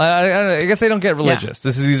Bible. I guess they don't get religious.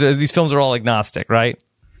 Yeah. These films are all agnostic, right?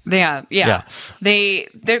 Yeah.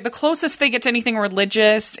 They're the closest they get to anything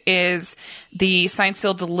religious is the Signed,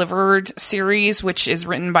 Sealed, Delivered series, which is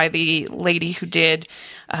written by the lady who did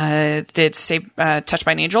Say Touched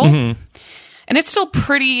by an Angel. And it's still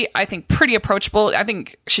pretty approachable. I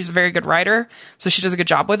think she's a very good writer, so she does a good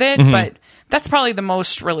job with it, but that's probably the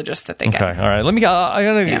most religious that they get. Okay, all right.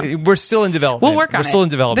 We're still in development. We'll work on it. We're still in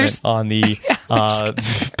development on the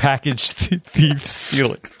package thief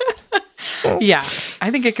stealing. Yeah,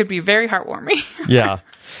 I think it could be very heartwarming. Yeah.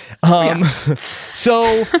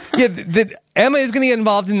 So Emma is going to get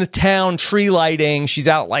involved in the town tree lighting. She's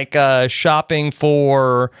out like shopping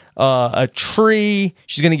for a tree.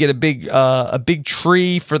 She's going to get a big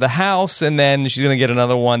tree for the house, and then she's going to get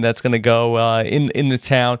another one that's going to go in the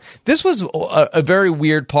town. This was a very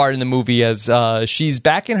weird part in the movie as she's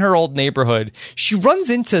back in her old neighborhood. She runs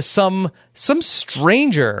into some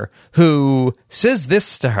stranger who says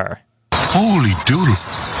this to her. Holy doodle.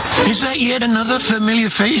 Is that yet another familiar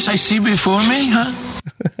face I see before me,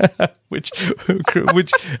 huh? which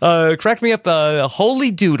cracked me up.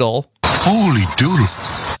 Holy doodle. Holy doodle.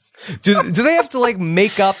 Do they have to like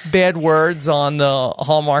make up bad words on the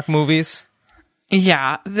Hallmark movies?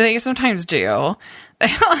 Yeah, they sometimes do. They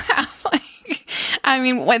don't have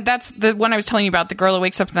that's the one I was telling you about, the girl who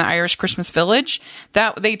wakes up in the Irish Christmas Village.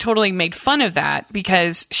 That they totally made fun of that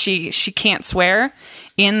because she can't swear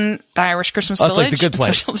in the Irish Christmas Village. It's like The Good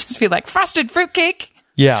Place. So she'll just be like frosted fruitcake.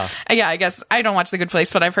 Yeah. Yeah, I guess I don't watch The Good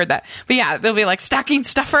Place, but I've heard that. But yeah, they'll be like stocking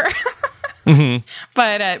stuffer. Mm-hmm.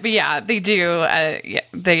 But yeah, they do.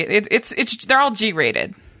 They're all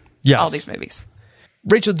G-rated. Yes. All these movies.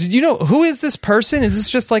 Rachel, did you know who is this person? Is this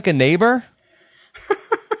just like a neighbor?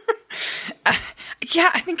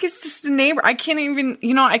 Yeah, I think it's just a neighbor. I can't even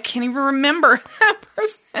remember that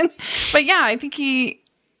person. But yeah, I think he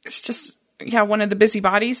is just one of the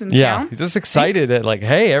busybodies in the town. He's just excited at like,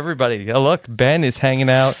 hey, everybody, look, Ben is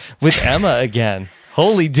hanging out with Emma again.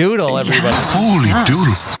 Holy doodle, everybody. Holy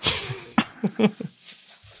doodle.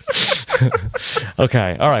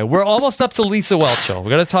 Okay, all right. We're almost up to Lisa Welchel.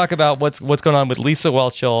 We're going to talk about what's going on with Lisa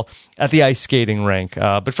Welchel at the ice skating rink.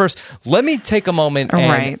 But first, let me take a moment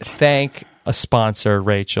and thank a sponsor,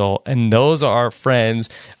 Rachel, and those are our friends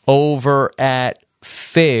over at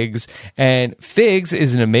Figs. And Figs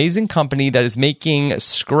is an amazing company that is making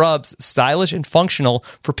scrubs stylish and functional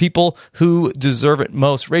for people who deserve it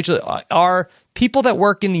most. Rachel, are people that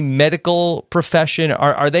work in the medical profession,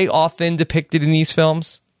 are they often depicted in these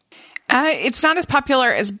films? It's not as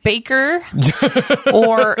popular as baker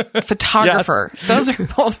or photographer. Yes. Those are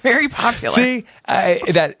both very popular. See,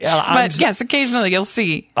 but yes, occasionally you'll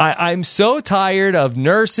see. I'm so tired of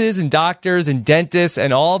nurses and doctors and dentists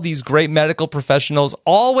and all these great medical professionals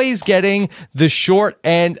always getting the short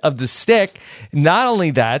end of the stick. Not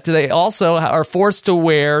only that, they also are forced to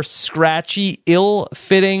wear scratchy,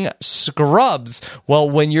 ill-fitting scrubs. Well,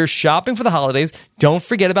 when you're shopping for the holidays, don't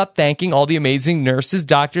forget about thanking all the amazing nurses,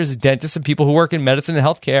 doctors, dentists, and people who work in medicine and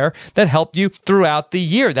healthcare that helped you throughout the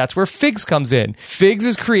year. That's where Figs comes in. Figs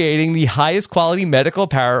is creating the highest quality medical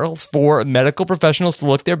apparel for medical professionals to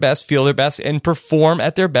look their best, feel their best, and perform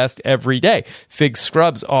at their best every day. Figs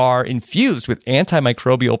scrubs are infused with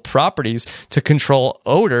antimicrobial properties to control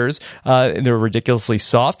odors. They're ridiculously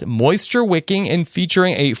soft, moisture wicking, and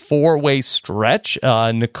featuring a 4-way stretch.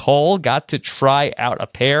 Nicole got to try out a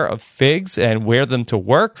pair of Figs and wear them to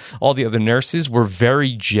work. All the other nurses were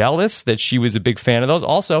very jealous that she was a big fan of those.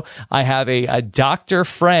 Also, I have a doctor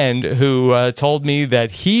friend who told me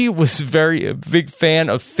that he was a big fan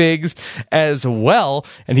of Figs as well,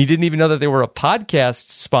 and he didn't even know that they were a podcast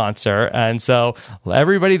sponsor. And so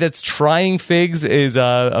everybody that's trying Figs is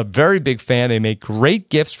a very big fan. They make great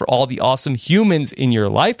gifts for all the awesome humans in your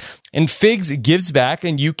life. And Figs gives back,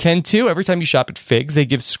 and you can too. Every time you shop at Figs, they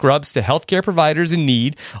give scrubs to healthcare providers in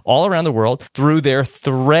need all around the world through their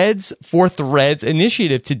Threads for Threads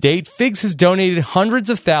initiative. To date, Figs has donated hundreds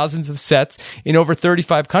of thousands of sets in over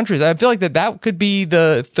 35 countries. I feel like that could be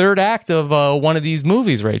the third act of one of these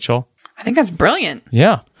movies, Rachel. I think that's brilliant.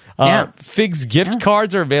 Yeah. Figs gift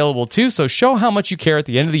cards are available too, so show how much you care at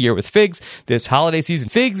the end of the year with Figs this holiday season.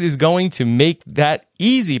 Figs is going to make that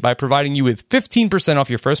easy by providing you with 15% off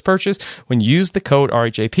your first purchase when you use the code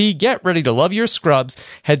RHAP. Get ready to love your scrubs.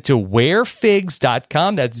 Head to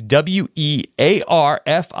wearfigs.com. That's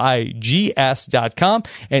WEARFIGS.com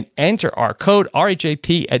and enter our code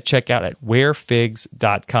RHAP at checkout at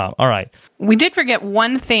wearfigs.com. All right. We did forget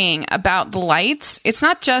one thing about the lights. It's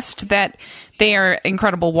not just that they are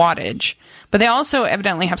incredible wattage, but they also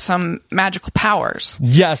evidently have some magical powers.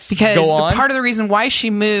 Yes, because go on. Part of the reason why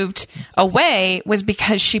she moved away was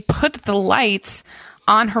because she put the lights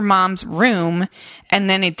on her mom's room, and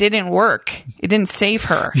then it didn't work. It didn't save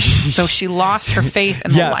her. So she lost her faith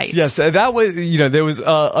in the lights. Yes, that was, there was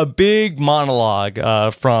a big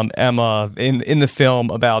monologue from Emma in the film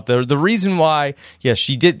about the reason why, yes,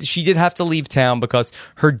 she did have to leave town because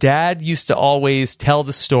her dad used to always tell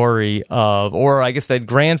the story of, or I guess that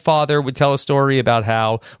grandfather would tell a story about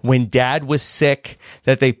how when dad was sick,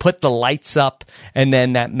 that they put the lights up and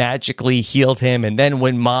then that magically healed him. And then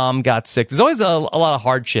when mom got sick, there's always a lot of of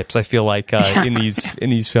hardships. I feel like in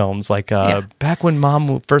these films, like back when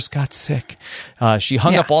Mom first got sick, she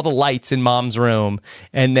hung up all the lights in Mom's room,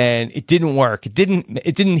 and then it didn't work. It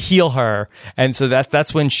didn't heal her, and so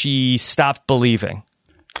that's when she stopped believing.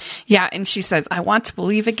 Yeah, and she says, "I want to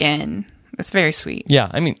believe again." That's very sweet. Yeah,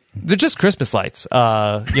 I mean, they're just Christmas lights.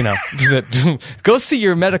 Go see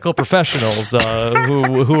your medical professionals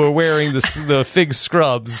who are wearing the fig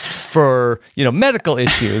scrubs for medical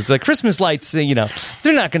issues. Christmas lights, they're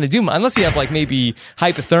not going to do much unless you have like maybe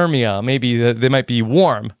hypothermia. Maybe they might be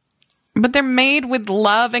warm. But they're made with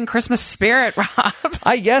love and Christmas spirit, Rob.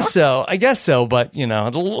 I guess so. But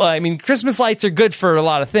I mean, Christmas lights are good for a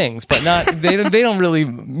lot of things, but not they don't really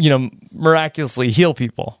miraculously heal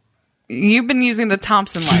people. You've been using the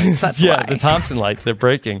Thompson lights. That's why. The Thompson lights. They're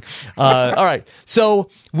breaking. All right. So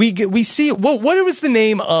we see. What was the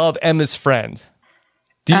name of Emma's friend?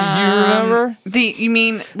 Do you remember? You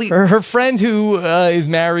mean her friend who is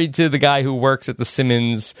married to the guy who works at the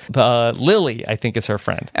Simmons? Lily, I think, is her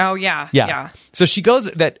friend. Oh yeah. So she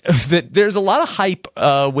goes that there's a lot of hype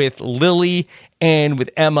with Lily and with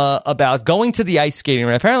Emma about going to the ice skating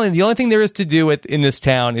rink. Apparently, the only thing there is to do in this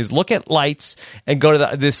town is look at lights and go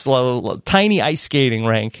to this tiny ice skating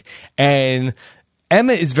rink. And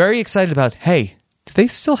Emma is very excited about, hey, do they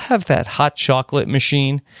still have that hot chocolate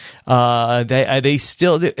machine? They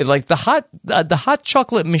still like the hot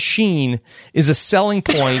chocolate machine is a selling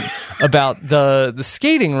point about the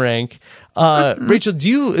skating rink. Rachel, do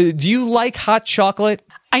you like hot chocolate?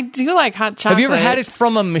 I do like hot chocolate. Have you ever had it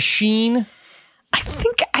from a machine? I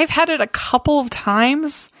think I've had it a couple of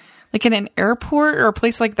times, like in an airport or a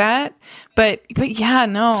place like that. But yeah,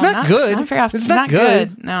 no. It's not good. Not very often. It's not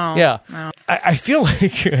good. No. Yeah. No. I feel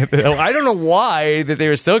like, I don't know why that they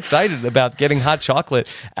were so excited about getting hot chocolate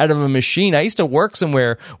out of a machine. I used to work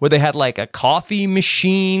somewhere where they had like a coffee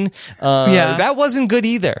machine. That wasn't good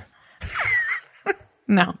either.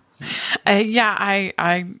 No.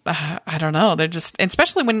 I don't know. They're just,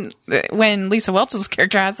 especially when Lisa Welchel's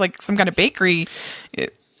character has like some kind of bakery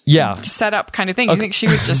set up kind of thing. Okay. You think she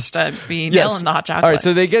would just be nailing the hot chocolate? All right,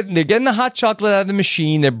 so they're getting the hot chocolate out of the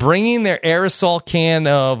machine. They're bringing their aerosol can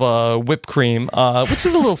of whipped cream, which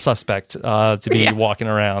is a little suspect to be walking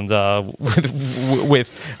around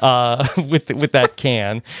with that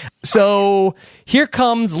can. So here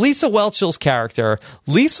comes Lisa Welchel's character.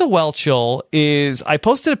 Lisa Welchel is. I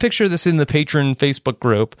posted a picture of this in the Patron Facebook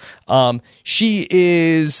group. She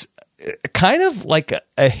is kind of like a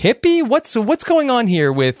hippie. What's going on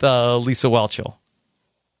here with Lisa Welchel?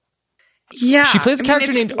 Yeah, she plays a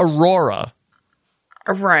character named Aurora.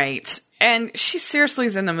 Right, and she seriously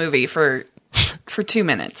is in the movie for 2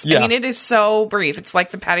 minutes. Yeah. I mean, it is so brief. It's like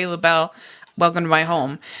the Patti LaBelle "Welcome to My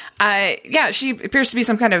Home." She appears to be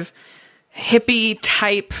some kind of hippie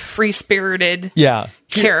type, free-spirited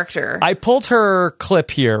character. I pulled her clip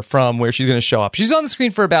here from where she's going to show up. She's on the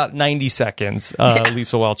screen for about 90 seconds,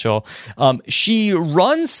 Lisa Welchel. She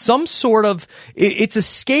runs some sort of, it's a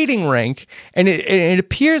skating rink, and it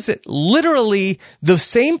appears that literally the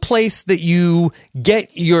same place that you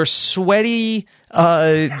get your sweaty,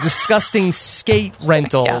 disgusting skate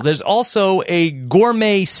rental. Yeah. There's also a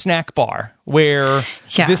gourmet snack bar where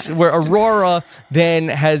Aurora then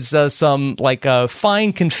has some like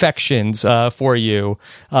fine confections for you,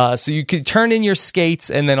 so you could turn in your skates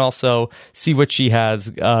and then also see what she has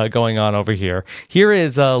going on over here. Here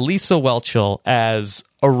is Lisa Welchel as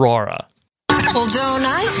Aurora. Well, don't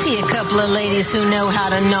I see a couple of ladies who know how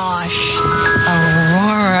to nosh?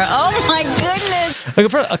 Aurora, oh my goodness. Like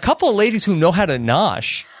for a couple of ladies who know how to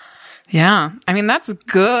nosh. Yeah, I mean, that's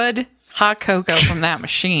good hot cocoa from that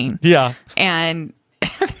machine. Yeah. And,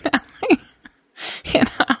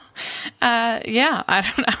 I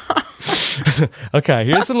don't know. Okay,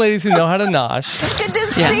 here's some ladies who know how to nosh. It's good to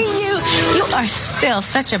see you. You are still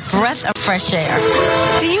such a breath of fresh air.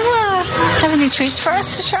 Do you have any treats for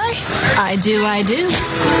us to try? I do.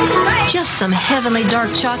 Just some heavenly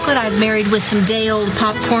dark chocolate I've married with some day-old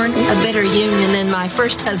popcorn, a better union than my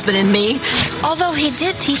first husband and me. Although he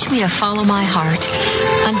did teach me to follow my heart.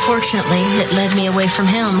 Unfortunately, it led me away from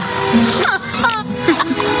him.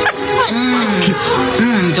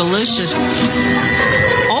 Delicious.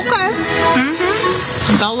 Okay.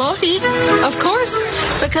 Dolohi. Of course,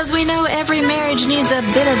 because we know every marriage needs a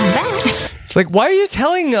bit of that. It's like, why are you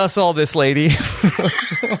telling us all this, lady?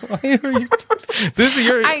 You're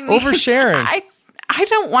oversharing. I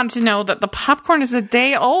don't want to know that the popcorn is a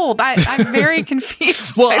day old. I'm very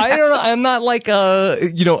confused. Well, I don't know. I'm not like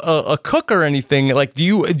a cook or anything. Like, do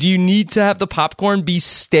you need to have the popcorn be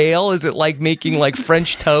stale? Is it like making like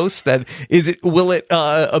French toast? Will it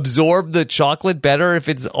absorb the chocolate better if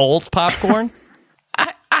it's old popcorn?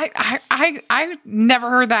 I never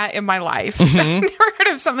heard that in my life. I've never heard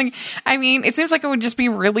of something. I mean, it seems like it would just be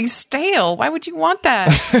really stale. Why would you want that?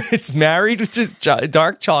 It's married to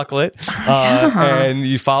dark chocolate, and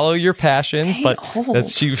you follow your passions. Dang but old.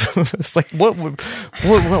 that's you. It's like what?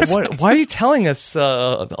 Why are you telling us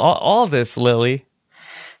all this, Lily?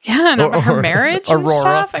 Yeah, and about her marriage and Aurora.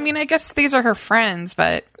 stuff. I mean, I guess these are her friends,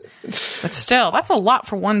 but still, that's a lot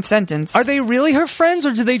for one sentence. Are they really her friends,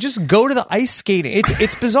 or do they just go to the ice skating?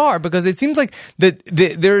 It's bizarre because it seems like that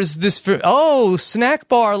there's this snack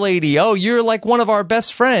bar lady. Oh, you're like one of our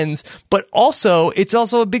best friends, but also it's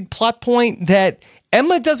also a big plot point that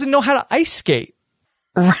Emma doesn't know how to ice skate.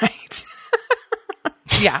 Right?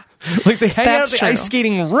 Yeah, Like they hang out at the true. ice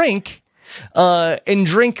skating rink. And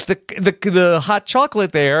drink the hot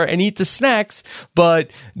chocolate there and eat the snacks, but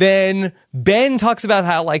then Ben talks about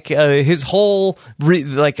how like his whole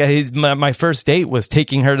my first date was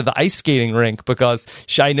taking her to the ice skating rink because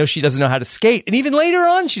I know she doesn't know how to skate, and even later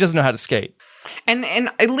on she doesn't know how to skate. And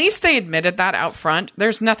at least they admitted that out front.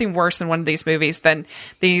 There's nothing worse than one of these movies than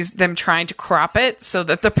them trying to crop it so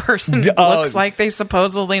that the person looks like they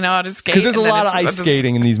supposedly know how to skate. Because there's a lot of ice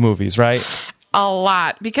skating in these movies, right? A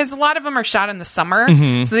lot, because a lot of them are shot in the summer,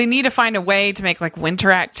 so they need to find a way to make like winter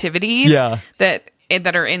activities that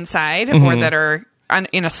are inside or that are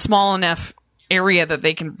in a small enough area that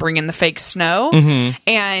they can bring in the fake snow,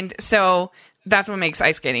 and so that's what makes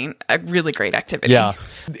ice skating a really great activity. Yeah.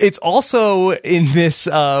 It's also in this,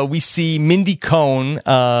 we see Mindy Cohn,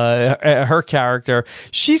 her character.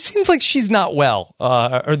 She seems like she's not well.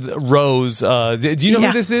 Or Rose. Do you know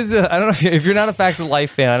who this is? I don't know if you're not a Facts of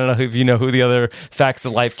Life fan. I don't know if you know who the other Facts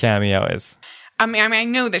of Life cameo is. I mean, I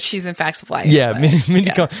know that she's in Facts of Life. Yeah,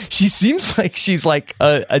 Mindy Cohn. She seems like she's like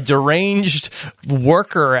a deranged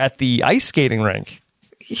worker at the ice skating rink.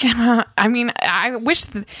 Yeah, I mean, I wish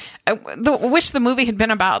the movie had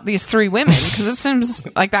been about these three women, because it seems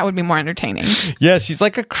like that would be more entertaining. Yeah, she's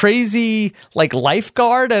like a crazy like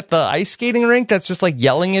lifeguard at the ice skating rink that's just like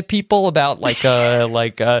yelling at people about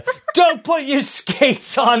don't put your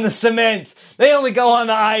skates on the cement. They only go on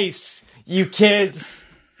the ice, you kids.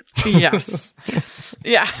 Yes.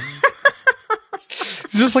 Yeah.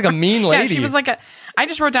 She's just like a mean lady. Yeah, she was like I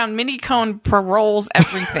just wrote down Mindy Cohn paroles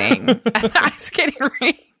everything at the ice skating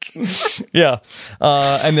rink. Yeah.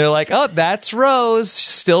 And they're like, oh, that's Rose,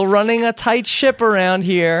 still running a tight ship around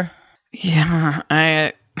here. Yeah,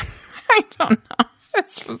 I don't know.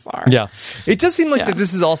 It's bizarre. Yeah. It does seem like that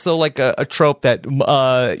this is also like a trope that,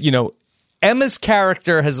 Emma's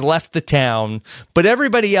character has left the town, but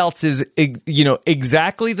everybody else is,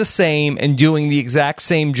 exactly the same and doing the exact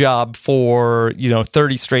same job for,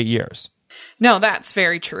 30 straight years. No, that's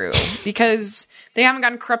very true, because they haven't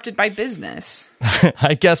gotten corrupted by business.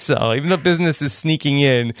 I guess so. Even though business is sneaking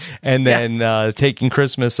in and then taking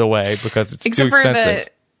Christmas away because it's too expensive.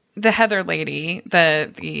 For the Heather lady,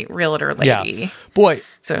 the realtor lady. Yeah. Boy,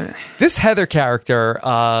 so this Heather character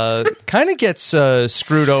kind of gets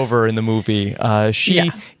screwed over in the movie.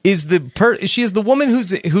 She is the woman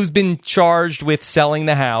who's been charged with selling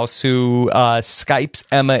the house, who Skypes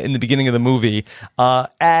Emma in the beginning of the movie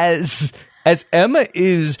as Emma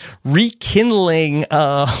is rekindling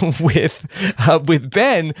with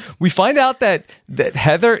Ben. We find out that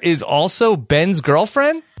Heather is also Ben's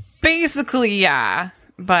girlfriend. Basically, yeah.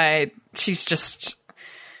 But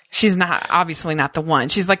she's not, obviously not the one.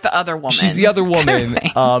 She's like the other woman. She's the other woman.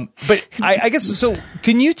 But I guess, so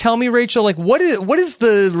can you tell me, Rachel, like what is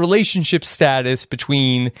the relationship status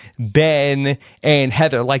between Ben and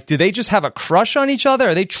Heather? Like, do they just have a crush on each other?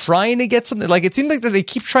 Are they trying to get something? Like, it seems like that they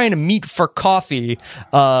keep trying to meet for coffee.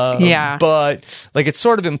 But like, it's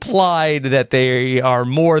sort of implied that they are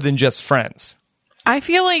more than just friends. I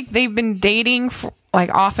feel like they've been dating like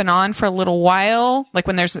off and on for a little while. Like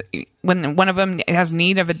when one of them has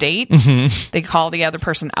need of a date, they call the other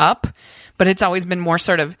person up, but it's always been more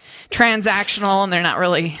sort of transactional, and they're not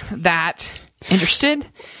really that interested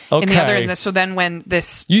in the other. So then when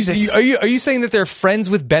are you saying that they're friends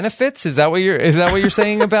with benefits? Is that what you're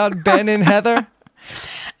saying about Ben and Heather?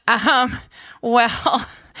 Well,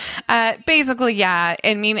 basically, yeah.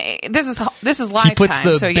 I mean, this is Lifetime, puts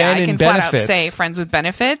the so Ben I can in flat benefits. out say friends with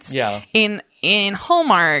benefits. Yeah. In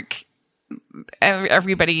Hallmark,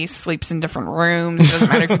 everybody sleeps in different rooms. It doesn't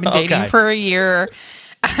matter if you've been dating for a year.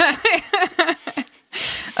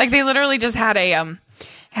 Like, they literally just had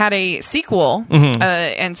a sequel,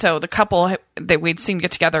 and so the couple that we'd seen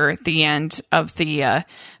get together at the end of the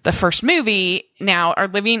first movie now are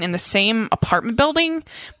living in the same apartment building,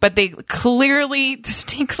 but they clearly,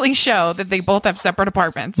 distinctly show that they both have separate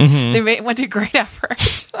apartments. They went to great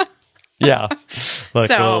effort. Yeah. Look,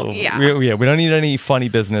 So, yeah. we don't need any funny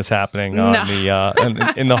business happening on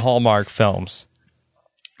in the Hallmark films.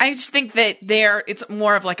 I just think that it's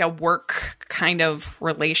more of like a work kind of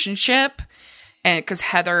relationship. And because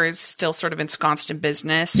Heather is still sort of ensconced in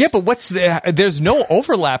business. Yeah, but there's no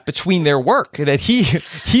overlap between their work. That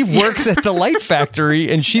he works at the light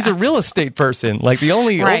factory and she's a real estate person. Like the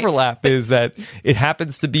only overlap is that it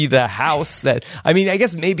happens to be the house that, I mean, I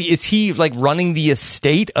guess maybe is he like running the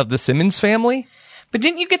estate of the Simmons family? But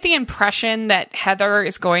didn't you get the impression that Heather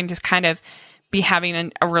is going to kind of be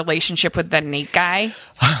having a relationship with the Nate guy?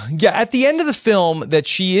 Yeah, at the end of the film, that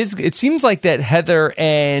she is. It seems like that Heather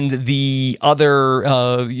and the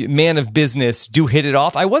other man of business do hit it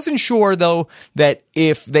off. I wasn't sure though that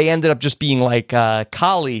if they ended up just being like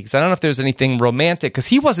colleagues. I don't know if there's anything romantic because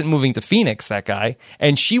he wasn't moving to Phoenix, that guy,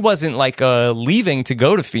 and she wasn't like leaving to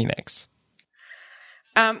go to Phoenix.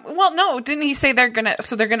 Well, no, didn't he say they're gonna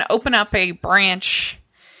open up a branch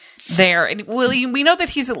there? And we know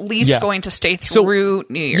that he's at least going to stay through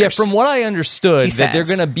New Year's. Yeah, from what I understood, that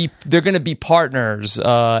they're gonna be partners,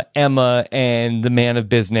 Emma and the man of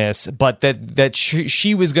business, but that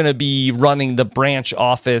she was gonna be running the branch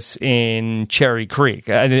office in Cherry Creek.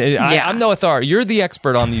 I'm no authority. You're the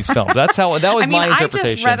expert on these films. That was my interpretation.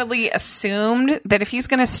 I just readily assumed that if he's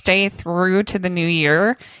gonna stay through to the new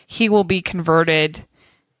year, he will be converted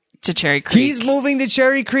to Cherry Creek. He's moving to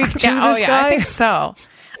Cherry Creek too. This guy.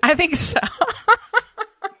 I think so.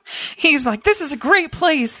 He's like, this is a great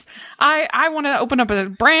place. I want to open up a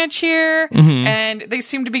branch here. Mm-hmm. And they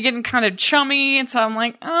seem to be getting kind of chummy. And so I'm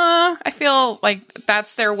like, I feel like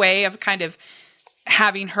that's their way of kind of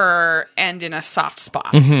having her end in a soft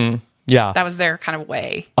spot. Mm-hmm. Yeah. That was their kind of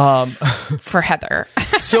way for Heather.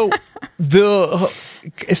 So the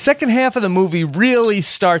second half of the movie really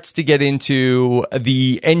starts to get into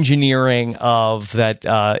the engineering of that.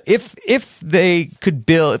 If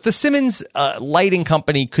the Simmons lighting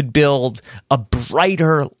company could build a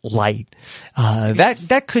brighter light,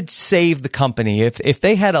 that could save the company. If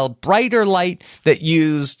they had a brighter light that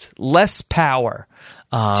used less power.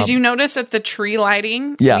 Did you notice at the tree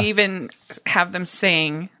lighting? Yeah. We even have them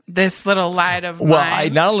sing "This Little Light of Mine." Well, I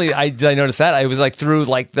noticed that, I was like through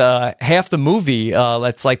like the half the movie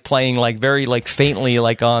that's like playing like very like faintly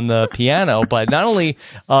like on the piano. But not only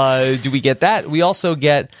do we get that, we also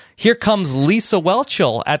get here comes Lisa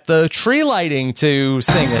Welchel at the tree lighting to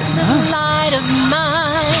sing it. This little light of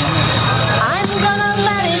mine, I'm gonna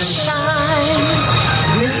let it shine.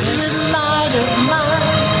 This little light of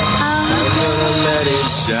mine, I'm gonna let it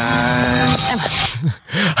shine.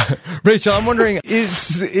 Rachel, I'm wondering,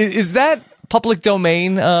 is that public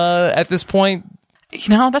domain at this point?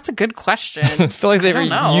 You know, that's a good question. I feel like they were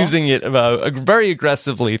using it very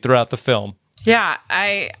aggressively throughout the film. Yeah,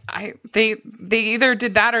 they either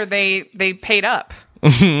did that or they paid up.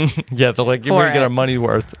 Yeah, they're like, we're going to get our money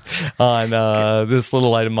worth on this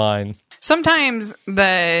little light of mine. Sometimes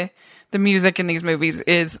the music in these movies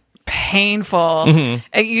is painful.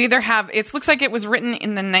 Mm-hmm. You either have, it looks like it was written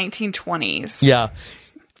in the 1920s. Yeah.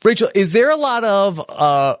 Rachel, is there a lot of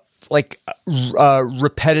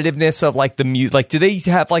repetitiveness of like the music? Like, do they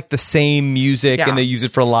have like the same music and they use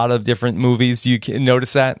it for a lot of different movies? Do you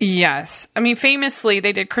notice that? Yes. I mean, famously,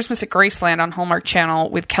 they did Christmas at Graceland on Hallmark Channel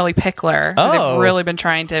with Kelly Pickler. Oh. They've really been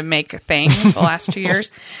trying to make a thing the last 2 years.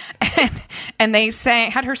 And they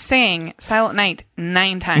had her sing Silent Night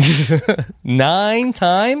 9 times. 9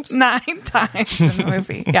 times? 9 times in the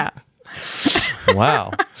movie. Yeah.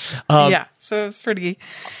 Wow. Yeah. So it's pretty.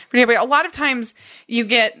 A lot of times you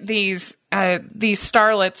get these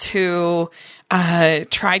starlets who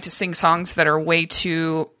try to sing songs that are way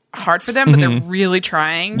too hard for them, but they're really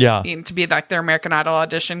trying to be like their American Idol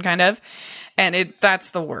audition kind of. And that's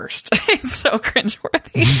the worst. It's so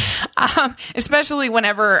cringeworthy. Especially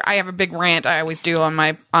whenever I have a big rant I always do on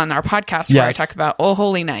our podcast where I talk about Oh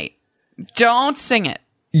Holy Night. Don't sing it.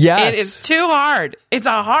 Yes. It is too hard. It's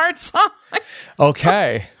a hard song.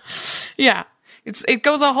 Okay. Yeah. It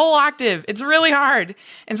goes a whole octave. It's really hard.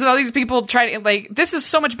 And so all these people try to, like, this is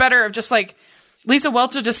so much better of just like, Lisa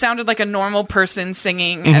Welchel just sounded like a normal person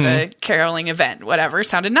singing at a caroling event, whatever,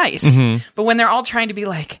 sounded nice. Mm-hmm. But when they're all trying to be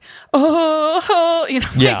like, oh, you know,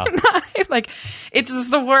 like it's just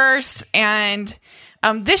the worst. And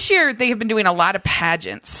this year they have been doing a lot of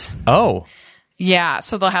pageants. Oh. Yeah,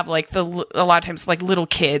 so they'll have like a lot of times like little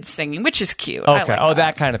kids singing, which is cute. Okay,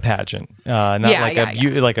 that kind of pageant, not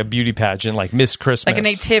like a beauty pageant, like Miss Christmas, like a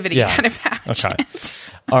nativity kind of pageant. Okay,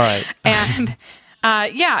 all right, and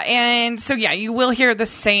and so you will hear the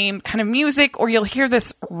same kind of music, or you'll hear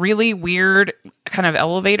this really weird kind of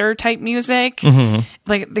elevator type music. Mm-hmm.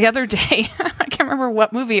 Like the other day, I can't remember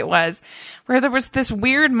what movie it was, where there was this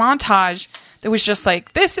weird montage that was just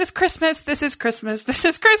like, this is Christmas, this is Christmas, this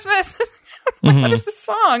is Christmas. What is this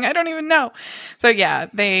song? I don't even know. So yeah,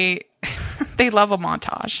 they love a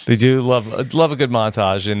montage. They do love a good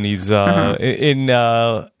montage in these in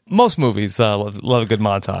most movies. Love a good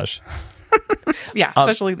montage. Yeah,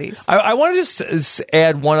 especially these. I want to just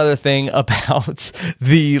add one other thing about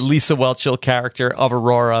the Lisa Welchel character of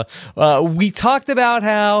Aurora. We talked about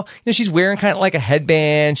how she's wearing kind of like a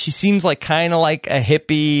headband. She seems like kind of like a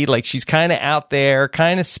hippie, like she's kind of out there,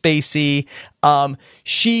 kind of spacey.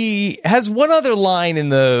 She has one other line in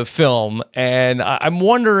the film, and I'm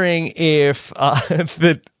wondering if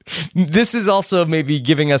that this is also maybe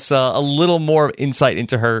giving us a little more insight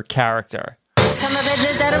into her character. Some of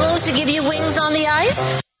Edna's edibles to give you wings on the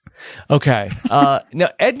ice? Okay. Now,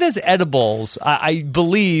 Edna's edibles, I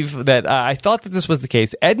believe that I thought that this was the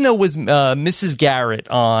case. Edna was Mrs. Garrett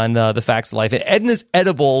on The Facts of Life, and Edna's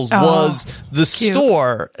edibles was the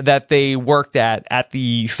store that they worked at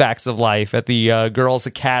the Facts of Life, at the Girls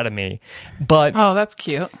Academy. But that's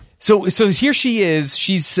cute. So here she is.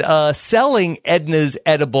 She's selling Edna's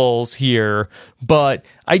edibles here, but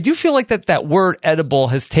I do feel like that word edible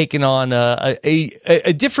has taken on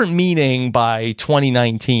a different meaning by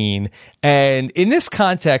 2019. And in this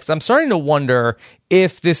context, I'm starting to wonder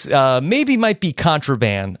if this maybe might be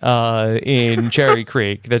contraband in Cherry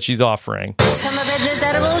Creek that she's offering. Some of Edna's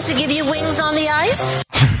edibles to give you wings on the ice?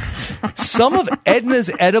 Some of Edna's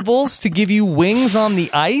edibles to give you wings on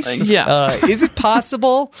the ice? Yeah. Is it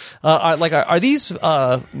possible? Are these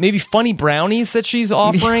maybe funny brownies that she's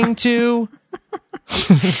offering to?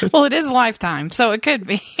 Well, it is Lifetime, so it could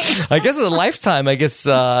be. I guess it's a Lifetime. I guess,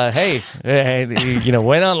 hey,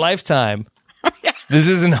 went on Lifetime. Yeah, this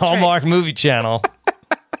isn't Hallmark Movie Channel.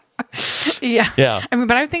 Yeah. I mean,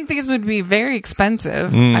 but I think these would be very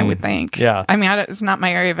expensive, I would think. Yeah. I mean, it's not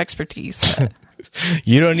my area of expertise.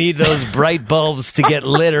 You don't need those bright bulbs to get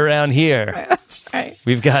lit around here. That's right.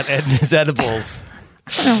 We've got Edna's edibles.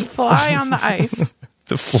 Fly on the ice.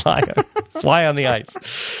 To fly on the ice.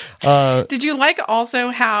 Did you like also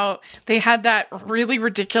how they had that really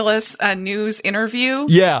ridiculous news interview?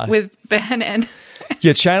 Yeah. With Ben and...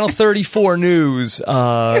 Yeah, Channel 34 News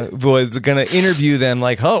was going to interview them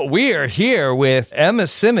like, oh, we are here with Emma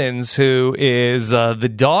Simmons, who is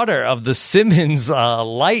the daughter of the Simmons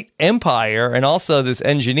light empire and also this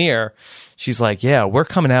engineer. She's like, yeah, we're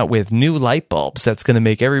coming out with new light bulbs that's going to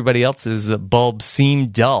make everybody else's bulbs seem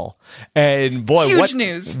dull. And boy, huge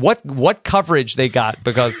news. What coverage they got,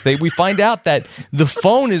 because we find out that the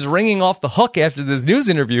phone is ringing off the hook after this news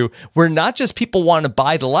interview, where not just people want to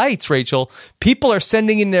buy the lights, Rachel, people are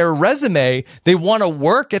sending in their resume. They want to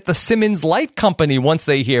work at the Simmons Light Company once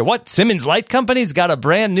they hear, what, Simmons Light Company's got a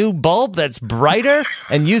brand new bulb that's brighter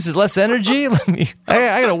and uses less energy?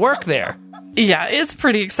 I got to work there. Yeah, it's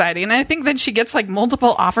pretty exciting. And I think that she gets like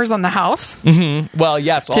multiple offers on the house. Mm-hmm. Well,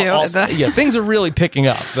 yes. Things are really picking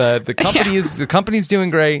up. The company's doing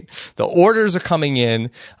great. The orders are coming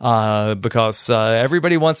in because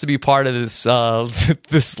everybody wants to be part of this.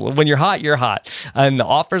 This when you're hot, you're hot. And the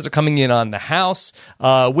offers are coming in on the house,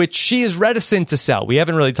 which she is reticent to sell. We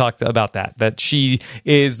haven't really talked about that. That she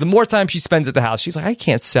is, the more time she spends at the house, she's like, I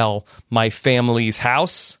can't sell my family's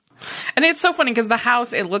house. And it's so funny because the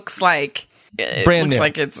house, it looks like... brand new.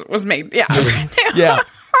 Like it was made, brand new. Yeah.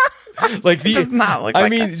 Like it does not look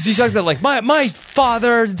like that. She talks about like my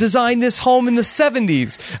father designed this home in the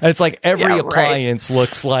 70s, and it's like every appliance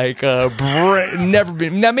looks like never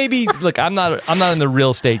been. Now maybe look, I'm not in the real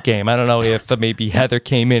estate game. I don't know if maybe Heather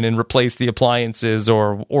came in and replaced the appliances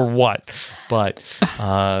or what, but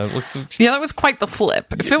that was quite the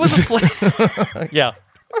flip. If it was a flip, yeah.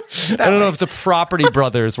 I don't know if the Property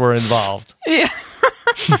Brothers were involved. Yeah.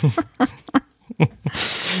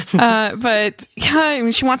 But yeah, I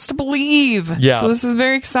mean, she wants to believe. Yeah. So this is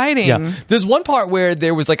very exciting. Yeah. There's one part where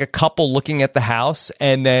there was like a couple looking at the house,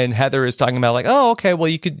 and then Heather is talking about like, oh, okay, well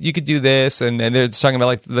you could do this, and they're talking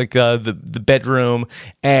about like the bedroom,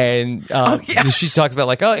 and she talks about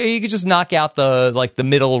like, oh, you could just knock out the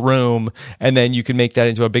middle room, and then you can make that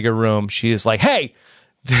into a bigger room. She's like, hey.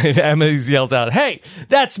 Emma yells out, hey,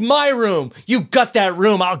 that's my room. You gut that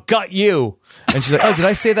room, I'll gut you. And she's like, oh, did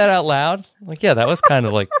I say that out loud? I'm like, yeah, that was kind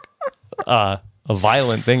of like a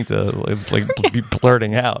violent thing to like be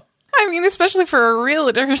blurting out. I mean, especially for a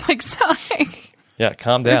realtor, like selling. Yeah,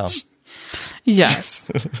 calm down. Yes.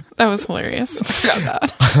 That was hilarious. I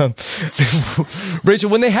forgot that. Rachel,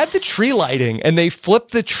 when they had the tree lighting and they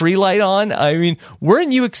flipped the tree light on, I mean,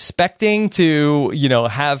 weren't you expecting to,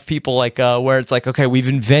 have people like, where it's like, okay, we've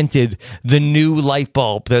invented the new light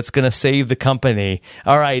bulb that's going to save the company.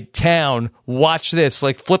 All right, town, watch this,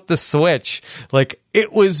 like flip the switch. Like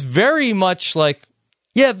it was very much like,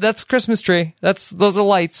 yeah, that's Christmas tree. Those are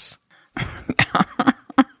lights.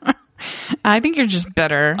 I think you're just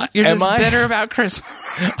bitter. You're just bitter about Christmas.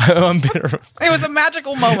 I'm bitter. It was a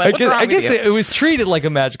magical moment. I guess it was treated like a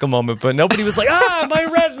magical moment, but nobody was like, my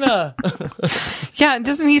retina. Yeah,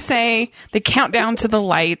 doesn't he say they count down to the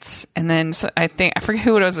lights, and then I forget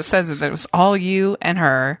who it was that says it, that it was all you and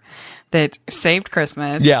her that saved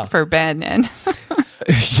Christmas for Ben and...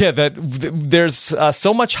 Yeah, that there's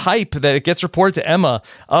so much hype that it gets reported to Emma.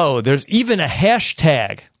 Oh, there's even a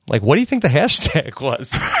hashtag. Like, what do you think the hashtag was?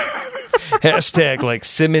 Hashtag like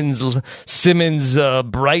Simmons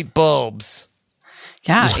bright bulbs.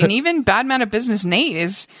 Yeah, and even Bad Man of Business Nate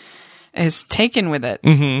is taken with it.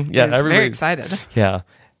 Mm-hmm. Yeah, everybody's very excited. Yeah,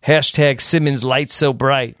 hashtag Simmons lights so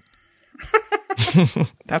bright.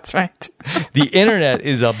 That's right. The internet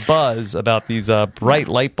is a buzz about these bright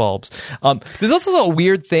light bulbs. There's also a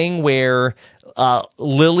weird thing where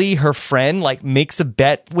Lily, her friend, like makes a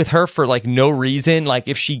bet with her for like no reason. Like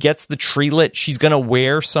if she gets the tree lit, she's gonna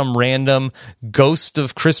wear some random Ghost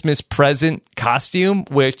of Christmas Present costume,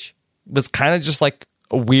 which was kind of just like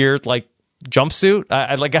a weird like jumpsuit.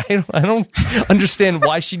 I don't understand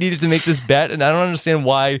why she needed to make this bet, and I don't understand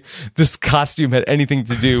why this costume had anything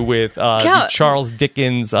to do with the Charles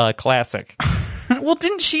Dickens classic. Well,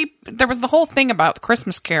 there was the whole thing about the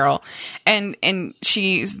Christmas Carol, and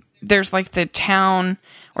there's like the town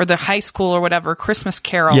or the high school or whatever Christmas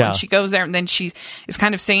Carol, and she goes there, and then she is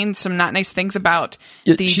kind of saying some not nice things about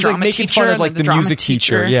the she's drama like making teacher, fun of like the music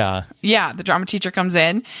teacher. Yeah, the drama teacher comes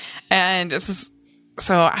in, and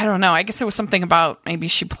so I don't know. I guess it was something about maybe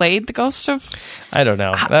she played the ghost of. I don't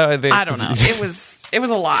know. I don't know. It was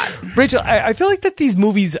a lot. Rachel, I feel like that these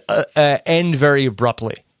movies end very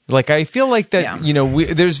abruptly. Like I feel like that I feel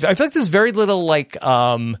like there's very little like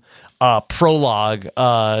prologue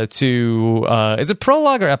to is it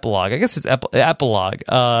prologue or epilogue? I guess it's epilogue.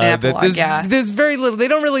 There's very little. They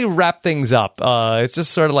don't really wrap things up. It's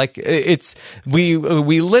just sort of like we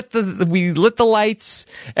lit the lights.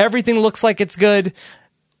 Everything looks like it's good.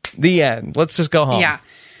 The end. Let's just go home. Yeah.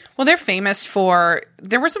 Well, they're famous for,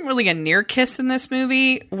 there wasn't really a near kiss in this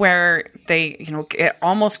movie where they,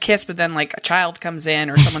 almost kiss, but then like a child comes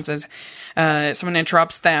in or someone says, someone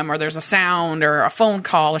interrupts them or there's a sound or a phone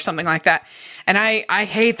call or something like that. And I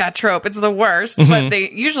hate that trope. It's the worst, but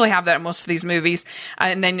they usually have that in most of these movies.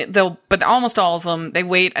 And then but almost all of them, they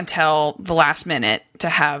wait until the last minute to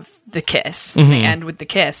have the kiss. They end with the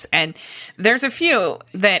kiss. And there's a few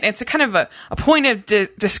that it's a kind of a point of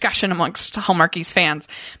discussion amongst Hallmarkies fans,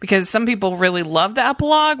 because some people really love the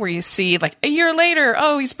epilogue where you see like a year later,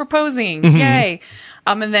 oh, he's proposing. Yay.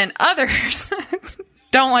 And then others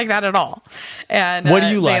don't like that at all. And what do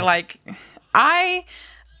you like?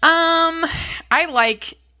 I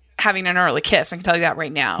like having an early kiss. I can tell you that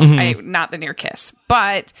right now. Not the near kiss,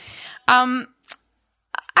 but I'm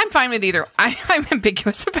fine with either. I'm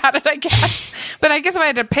ambiguous about it, I guess. But I guess if I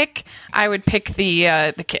had to pick, I would pick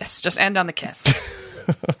the kiss. Just end on the kiss.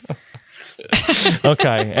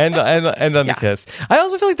 Okay, and on the kiss. I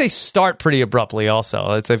also feel like they start pretty abruptly. Also,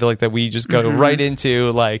 I feel like that we just go right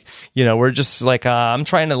into like we're just like I'm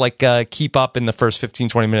trying to like keep up in the first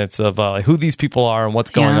 15-20 minutes of who these people are and what's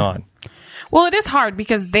going on. Well, it is hard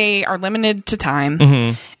because they are limited to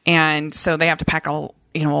time, and so they have to pack a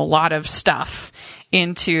lot of stuff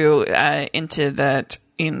into that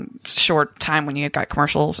in short time when you've got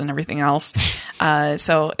commercials and everything else.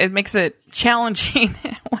 So it makes it challenging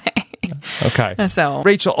in a way. Okay. So,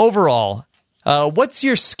 Rachel, overall, what's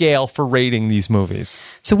your scale for rating these movies?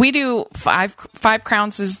 So we do 5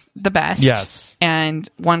 crowns is the best. Yes. And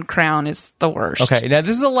 1 crown is the worst. Okay. Now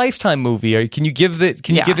this is a Lifetime movie. Can you give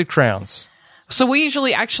it crowns? So we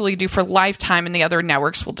usually actually do for Lifetime, and the other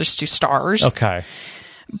networks will just do stars. Okay.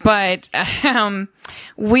 But for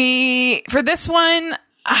this one,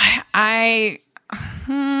 I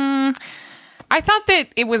thought that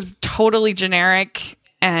it was totally generic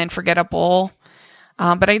and forgettable,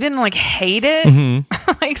 but I didn't like hate it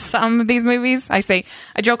like some of these movies. I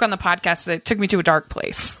joke on the podcast that it took me to a dark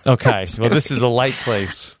place. Okay, well, this is a light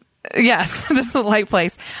place. Yes, this is a light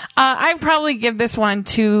place. I'd probably give this one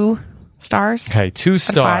 2 stars. Okay, 2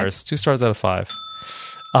 stars. 2 stars out of 5.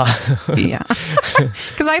 Yeah,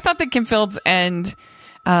 because I thought that Kim Fields and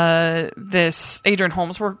this Adrian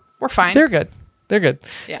Holmes were fine. They're good. They're good.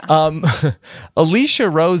 Yeah. Alicia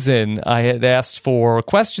Rosen, I had asked for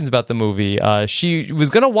questions about the movie. She was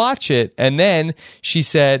going to watch it, and then she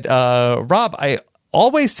said, Rob, I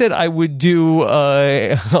always said I would do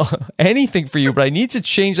anything for you, but I need to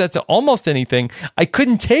change that to almost anything. I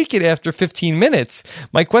couldn't take it after 15 minutes.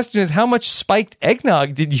 My question is, how much spiked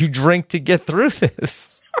eggnog did you drink to get through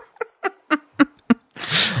this?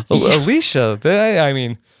 Alicia, I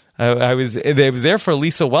mean, I was there for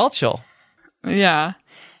Lisa Welchel. Yeah.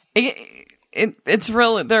 It's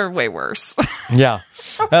really, they're way worse. Yeah.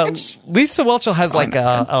 Lisa Welchel has like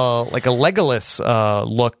a Legolas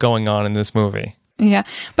look going on in this movie. Yeah.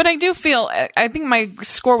 But I do feel, I think my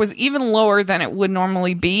score was even lower than it would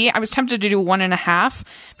normally be. I was tempted to do 1.5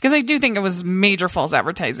 because I do think it was major false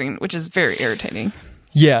advertising, which is very irritating.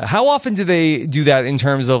 Yeah. How often do they do that in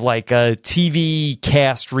terms of like a TV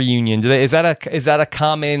cast reunion? Is that a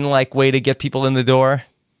common like way to get people in the door?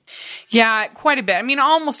 Yeah, quite a bit. I mean,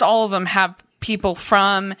 almost all of them have people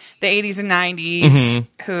from the 80s and 90s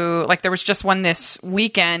who, like, there was just one this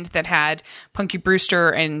weekend that had Punky Brewster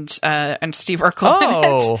and Steve Urkel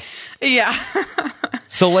in it. Yeah.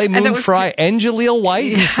 Soleil Moon Frye and Jaleel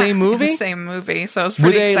White in the same movie? The same movie. So it was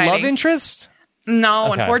pretty exciting. Were they love interest?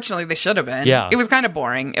 No, okay. Unfortunately, they should have been. Yeah. It was kind of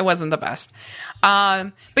boring. It wasn't the best.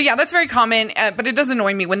 But yeah, that's very common. But it does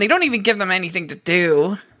annoy me when they don't even give them anything to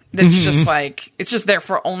do. That's just like, it's just there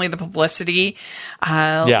for only the publicity.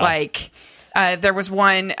 Like, there was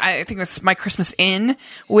one, I think it was My Christmas Inn,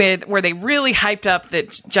 where they really hyped up that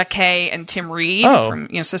Jackée and Tim Reed from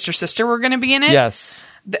Sister were going to be in it. Yes.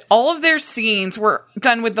 All of their scenes were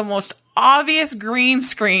done with the most obvious green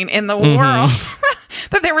screen in the world.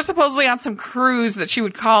 That they were supposedly on some cruise that she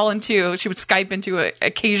would call into, she would Skype into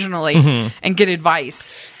occasionally and get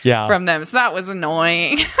advice from them. So that was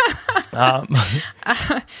annoying.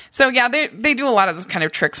 So yeah, they do a lot of those kind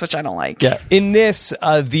of tricks, which I don't like. Yeah. In this,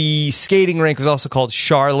 the skating rink was also called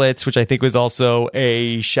Charlotte's, which I think was also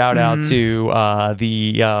a shout out to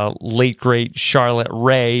the late great Charlotte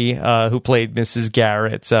Ray, who played Mrs.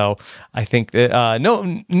 Garrett. So I think that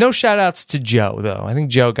no shout outs to Joe though. I think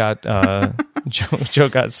Joe got Joe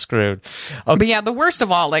got screwed. Okay. But yeah, the worst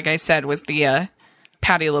of all, like I said, was the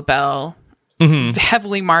Patti LaBelle.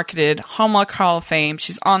 Heavily marketed Hallmark Hall of Fame.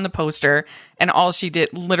 She's on the poster, and all she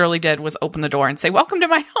literally did was open the door and say, "Welcome to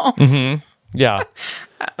my home." Yeah.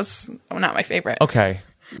 That was not my favorite. Okay.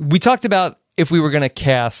 We talked about if we were going to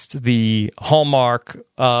cast the Hallmark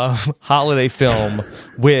holiday film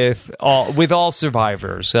with all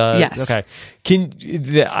survivors. Yes. Okay.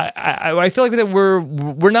 I feel like that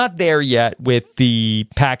we're not there yet with the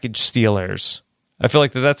package stealers. I feel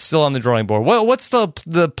like that's still on the drawing board. What's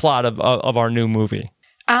the plot of our new movie?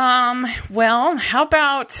 Well, how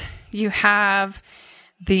about you have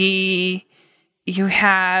the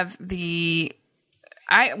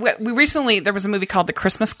we recently, there was a movie called The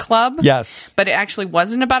Christmas Club. Yes. But it actually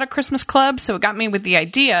wasn't about a Christmas club. So it got me with the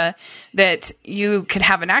idea that you could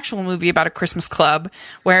have an actual movie about a Christmas club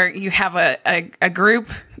where you have a group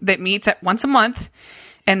that meets at once a month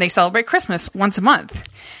and they celebrate Christmas once a month.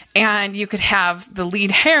 And you could have the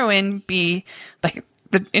lead heroine be like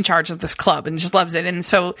in charge of this club and just loves it. And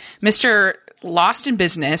so Mr. Lost in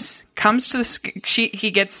Business comes to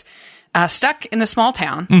he gets stuck in the small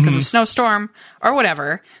town because of a snowstorm or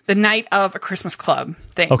whatever, the night of a Christmas club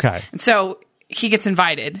thing. Okay. And so he gets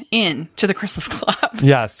invited in to the Christmas club.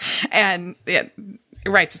 Yes. And it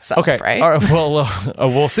writes itself, okay. right? All right. Well,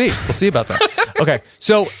 we'll see. We'll see about that. Okay.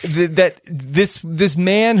 So this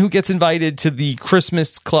man who gets invited to the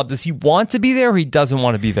Christmas club, does he want to be there or he doesn't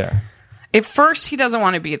want to be there? At first, he doesn't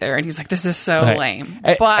want to be there. And he's like, this is so lame.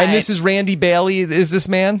 And this is Randy Bailey, is this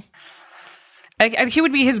man? He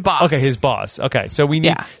would be his boss. Okay, his boss. Okay, so we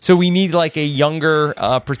need like a younger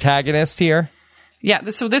protagonist here. Yeah,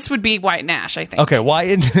 so this would be Wyatt Nash, I think. Okay,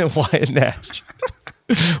 Wyatt Nash.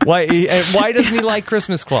 Why doesn't he like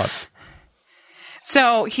Christmas Club?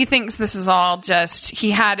 So he thinks this is all just,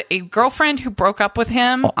 he had a girlfriend who broke up with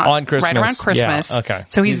him on Christmas. Right around Christmas. Yeah, okay.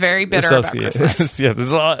 So he's very bitter about Christmas. Yeah,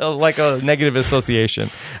 there's like a negative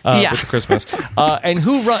association with Christmas. And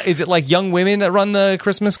who is it like young women that run the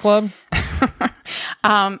Christmas club?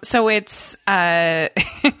 So it's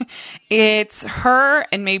it's her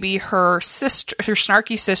and maybe her sister, her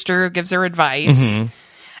snarky sister, who gives her advice.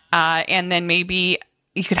 And then maybe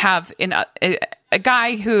you could have a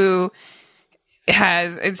guy who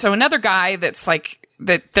so another guy that's like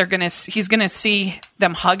that he's gonna see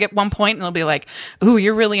them hug at one point and they'll be like, "Ooh,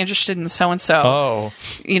 you're really interested in so and so." Oh,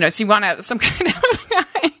 so you want some kind of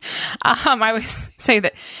guy I always say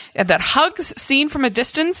that hugs seen from a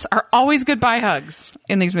distance are always goodbye hugs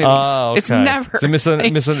in these movies. Oh, okay. It's never. It's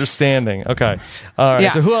a misunderstanding. Okay. All right.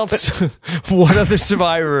 Yeah. So who else, what other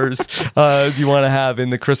survivors do you want to have in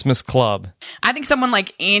the Christmas club? I think someone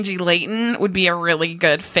like Angie Layton would be a really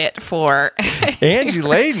good fit for Angie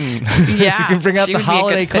Layton. Yeah. You can bring out she the would be a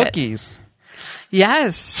holiday good fit. cookies.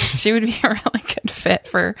 Yes, she would be a really good fit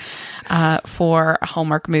for a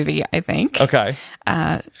Hallmark movie, I think. Okay.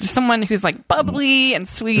 Someone who's like bubbly and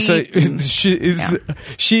sweet. So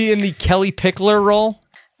she in the Kelly Pickler role?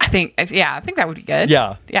 I think that would be good.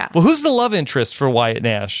 Yeah. Yeah. Well, who's the love interest for Wyatt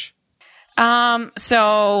Nash?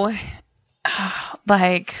 So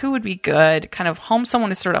like who would be good? Kind of someone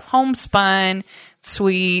who's sort of homespun,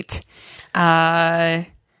 sweet.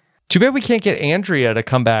 Too bad we can't get Andrea to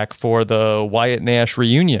come back for the Wyatt Nash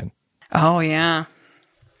reunion. Oh yeah.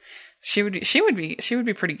 She would be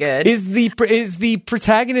pretty good. Is the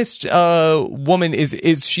protagonist woman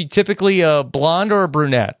is she typically a blonde or a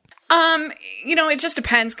brunette? It just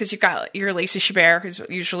depends because you've got your Lacey Chabert, who's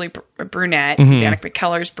usually a brunette, Mm-hmm. Danica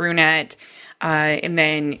McKellar's brunette, and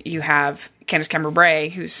then you have Candace Cameron-Bure,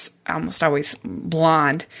 who's almost always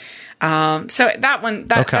blonde. So that one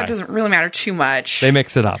that doesn't really matter too much. They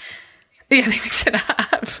mix it up. Yeah, they mix it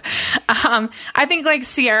up. I think like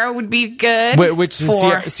Sierra would be good. Which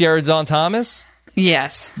is Sierra Dawn Thomas?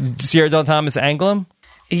 Yes. Sierra Dawn Thomas Anglum?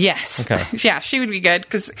 Yes. Okay. Yeah, she would be good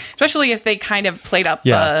because especially if they kind of played up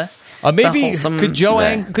Yeah. Maybe wholesome, could Joe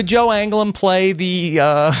Anglum play the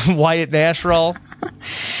Wyatt Nash role?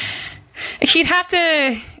 He'd have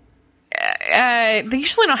to. They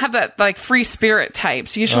usually don't have that like free spirit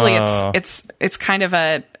types. Usually it's kind of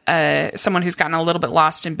a someone who's gotten a little bit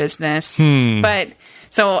lost in business. But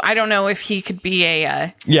so I don't know if he could be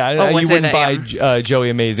a you wouldn't buy Joey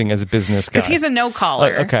Amazing as a business guy because he's a no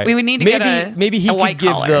caller. Okay, we would need to get maybe he a could white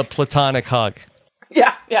give collar. the platonic hug.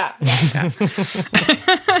 Yeah.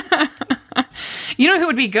 You know who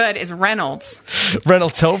would be good is Reynolds.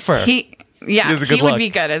 Reynolds Topher. He good would look. be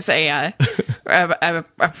good as a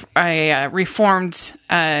reformed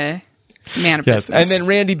man of Yes, business. and then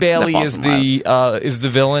Randy Bailey That falls is the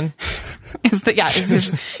villain. Is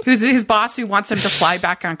his boss who wants him to fly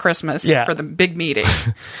back on Christmas for the big meeting.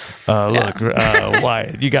 Look,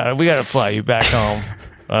 Wyatt, we gotta fly you back home.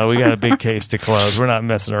 We got a big case to close. We're not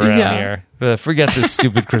messing around here. Forget this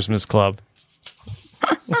stupid Christmas club.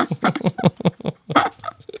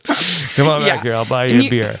 Come on back here. I'll buy you a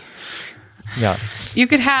beer. Yeah. You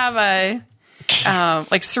could have like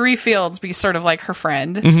Suri Fields be sort of like her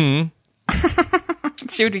friend. Mm-hmm.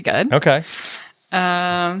 She would be good. Okay.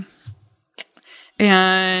 And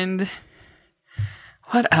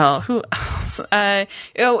what else? Who else? Oh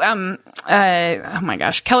my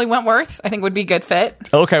gosh, Kelly Wentworth, I think would be a good fit.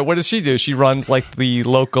 Okay, what does she do? She runs like the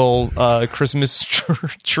local Christmas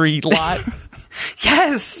tree lot.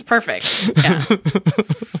 Yes, perfect. Yeah.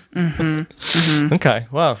 Okay,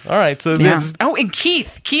 well, all right. So and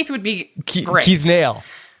Keith would be great. Keith Nail.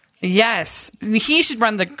 Yes, he should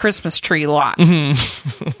run the Christmas tree lot.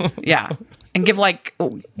 Yeah, and give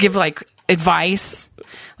advice,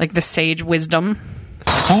 like the sage wisdom.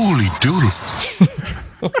 Holy doodle.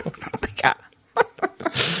 Yeah.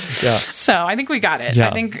 Yeah. So I think we got it. Yeah.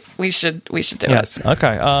 I think we should do it. Yes.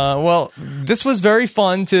 Okay. Well, this was very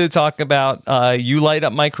fun to talk about. You Light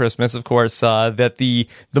Up My Christmas, of course. That the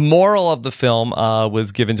moral of the film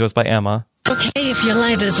was given to us by Emma. Okay if your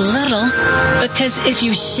light is little, because if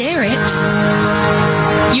you share it,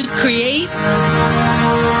 you create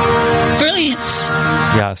brilliance.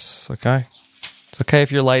 Yes. Okay. It's okay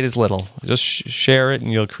if your light is little. Just share it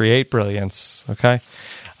and you'll create brilliance. Okay.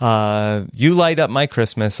 You Light Up My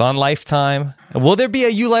Christmas on Lifetime. Will there be a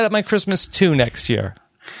You Light Up My Christmas 2 next year?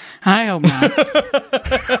 I hope not.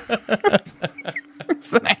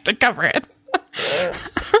 So then I have to cover it.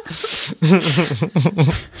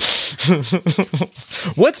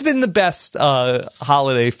 What's been the best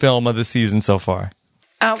holiday film of the season so far?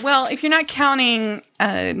 Well, if you're not counting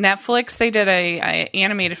Netflix, they did a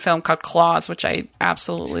animated film called Claus, which I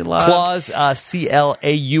absolutely love. Claus, Claus?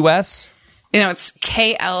 It's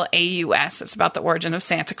Klaus. It's about the origin of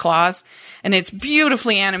Santa Claus, and it's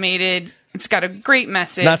beautifully animated. It's got a great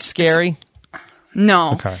message. Not scary?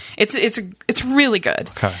 No. Okay. It's really good.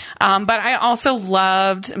 Okay. But I also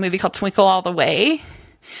loved a movie called Twinkle All the Way,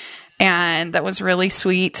 and that was really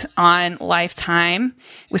sweet on Lifetime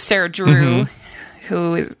with Sarah Drew,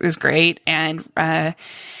 who is great, and I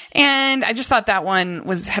just thought that one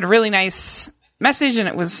had a really nice message, and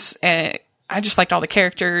it was. I just liked all the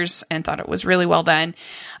characters and thought it was really well done.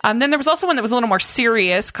 Then there was also one that was a little more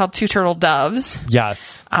serious called Two Turtle Doves.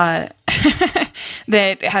 Yes.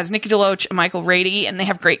 that has Nikki DeLoach and Michael Rady, and they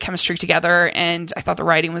have great chemistry together. And I thought the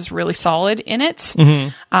writing was really solid in it.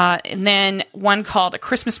 And then one called A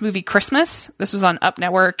Christmas Movie Christmas. This was on Up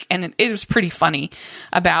Network, and it was pretty funny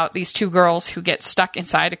about these two girls who get stuck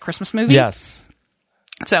inside a Christmas movie. Yes.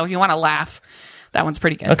 So if you want to laugh, that one's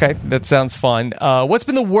pretty good. Okay, that sounds fun. What's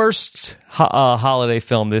been the worst holiday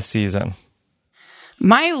film this season?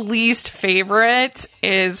 My least favorite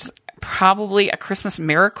is probably A Christmas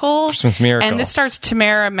Miracle. Christmas Miracle. And this stars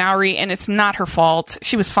Tamara Mowry, and it's not her fault.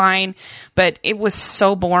 She was fine, but it was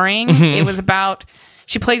so boring. It was about,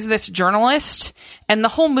 she plays this journalist, and the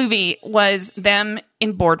whole movie was them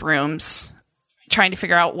in boardrooms trying to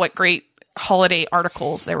figure out what great holiday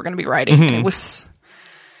articles they were going to be writing. And it was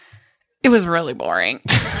really boring.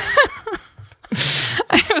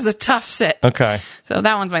 It was a tough sit. Okay. So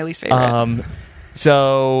that one's my least favorite.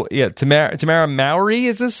 So, yeah, Tamara Mowry,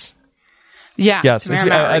 is this? Yeah. Yes. Tamara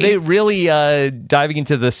Mowry. Are they really diving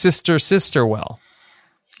into the sister well?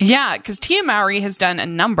 Yeah, because Tia Mowry has done a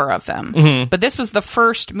number of them. But this was the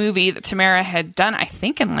first movie that Tamara had done, I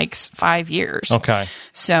think, in like 5 years. Okay.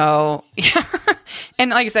 So, yeah. And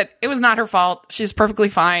like I said, it was not her fault. She was perfectly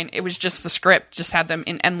fine. It was just the script just had them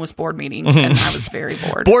in endless board meetings, and I was very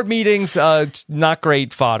bored. Board meetings, not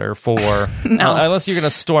great fodder for, No. Unless you're going to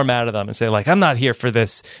storm out of them and say, like, I'm not here for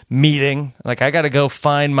this meeting. Like, I got to go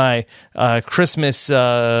find my Christmas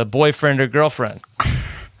boyfriend or girlfriend.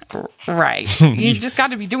 Right. You just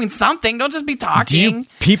got to be doing something. Don't just be talking. Do you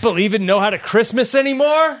people even know how to Christmas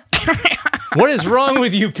anymore? What is wrong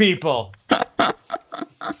with you people? Have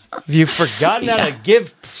you forgotten how to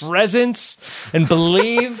give presents and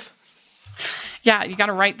believe? Yeah, you got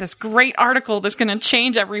to write this great article that's going to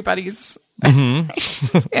change everybody's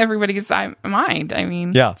everybody's mind. I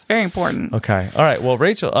mean, it's very important. Okay. All right. Well,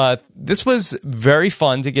 Rachel, this was very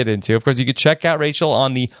fun to get into. Of course, you could check out Rachel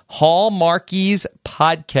on the Hallmarkies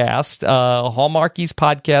podcast,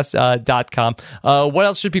 hallmarkiespodcast.com. What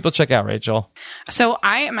else should people check out, Rachel? So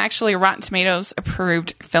I am actually a Rotten Tomatoes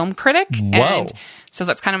approved film critic. Whoa. And so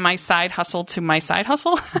that's kind of my side hustle to my side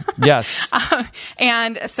hustle. Yes.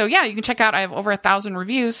 And so, yeah, you can check out, I have over 1,000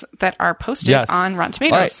 reviews that are posted on Rotten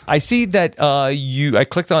Tomatoes. All right. I see that I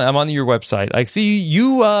clicked on, I'm on your website. I see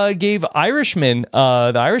you gave The Irishman,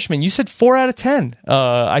 you said 4 out of 10.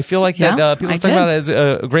 I feel like that people are talking about it as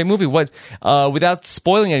a great movie. What, without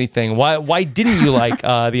spoiling anything, why didn't you like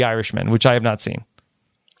The Irishman, which I have not seen?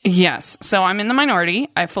 Yes. So I'm in the minority.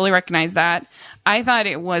 I fully recognize that. I thought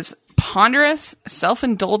it was ponderous,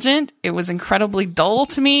 self-indulgent. It was incredibly dull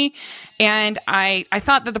to me. And I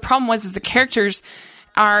thought that the problem was the characters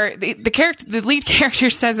are the lead character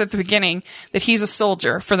says at the beginning that he's a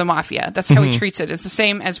soldier for the mafia. That's how he treats it. It's the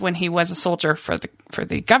same as when he was a soldier for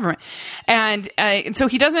the government. And so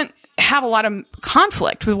he doesn't have a lot of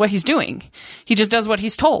conflict with what he's doing. He just does what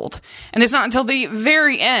he's told. And it's not until the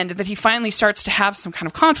very end that he finally starts to have some kind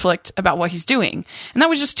of conflict about what he's doing. And that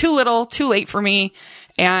was just too little, too late for me.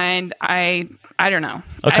 And I don't know.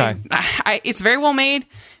 Okay. It's very well made.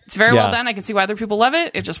 It's very well done. I can see why other people love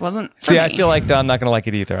it. It just wasn't for me. I feel like I'm not going to like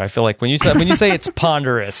it either. I feel like when you say it's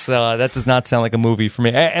ponderous, that does not sound like a movie for me.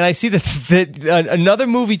 And I see that another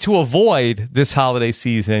movie to avoid this holiday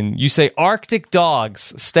season. You say Arctic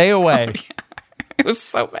Dogs, stay away. Oh, yeah. It was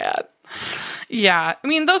so bad. Yeah. I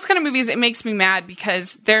mean, those kind of movies, it makes me mad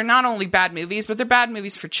because they're not only bad movies, but they're bad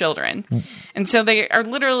movies for children. And so they are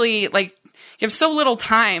literally like, you have so little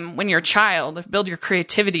time when you're a child to build your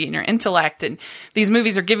creativity and your intellect, and these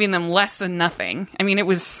movies are giving them less than nothing. I mean, it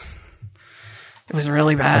was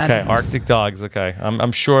really bad. Okay, Arctic Dogs. Okay,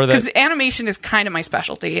 I'm sure that because animation is kind of my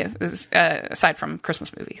specialty, aside from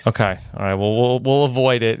Christmas movies. Okay, all right. Well, we'll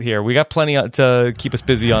avoid it here. We got plenty to keep us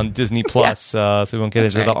busy on Disney Plus, so we won't get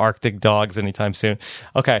into the Arctic Dogs anytime soon.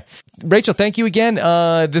 Okay, Rachel, thank you again.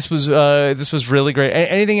 This was really great.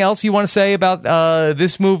 Anything else you want to say about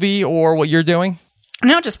this movie or what you're doing?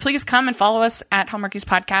 No, just please come and follow us at Hallmarkies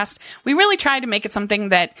Podcast. We really tried to make it something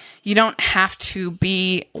that you don't have to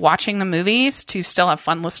be watching the movies to still have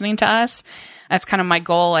fun listening to us. That's kind of my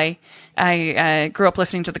goal. I grew up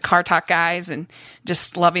listening to the Car Talk guys and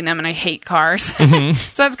just loving them, and I hate cars. So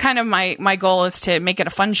that's kind of my goal, is to make it a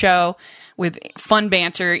fun show with fun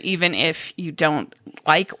banter, even if you don't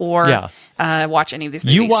like or watch any of these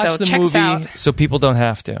movies. You watch the movie so people don't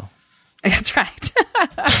have to. That's right.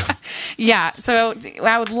 Yeah. So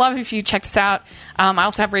I would love if you checked us out. I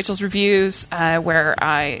also have Rachel's reviews, where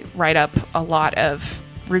I write up a lot of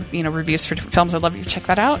reviews for different films. I'd love you to check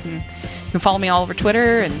that out. And you can follow me all over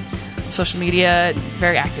Twitter and social media.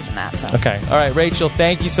 Very active in that. So. Okay. All right, Rachel,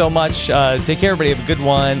 thank you so much. Take care, everybody. Have a good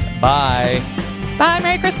one. Bye. Bye.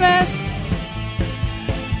 Merry Christmas.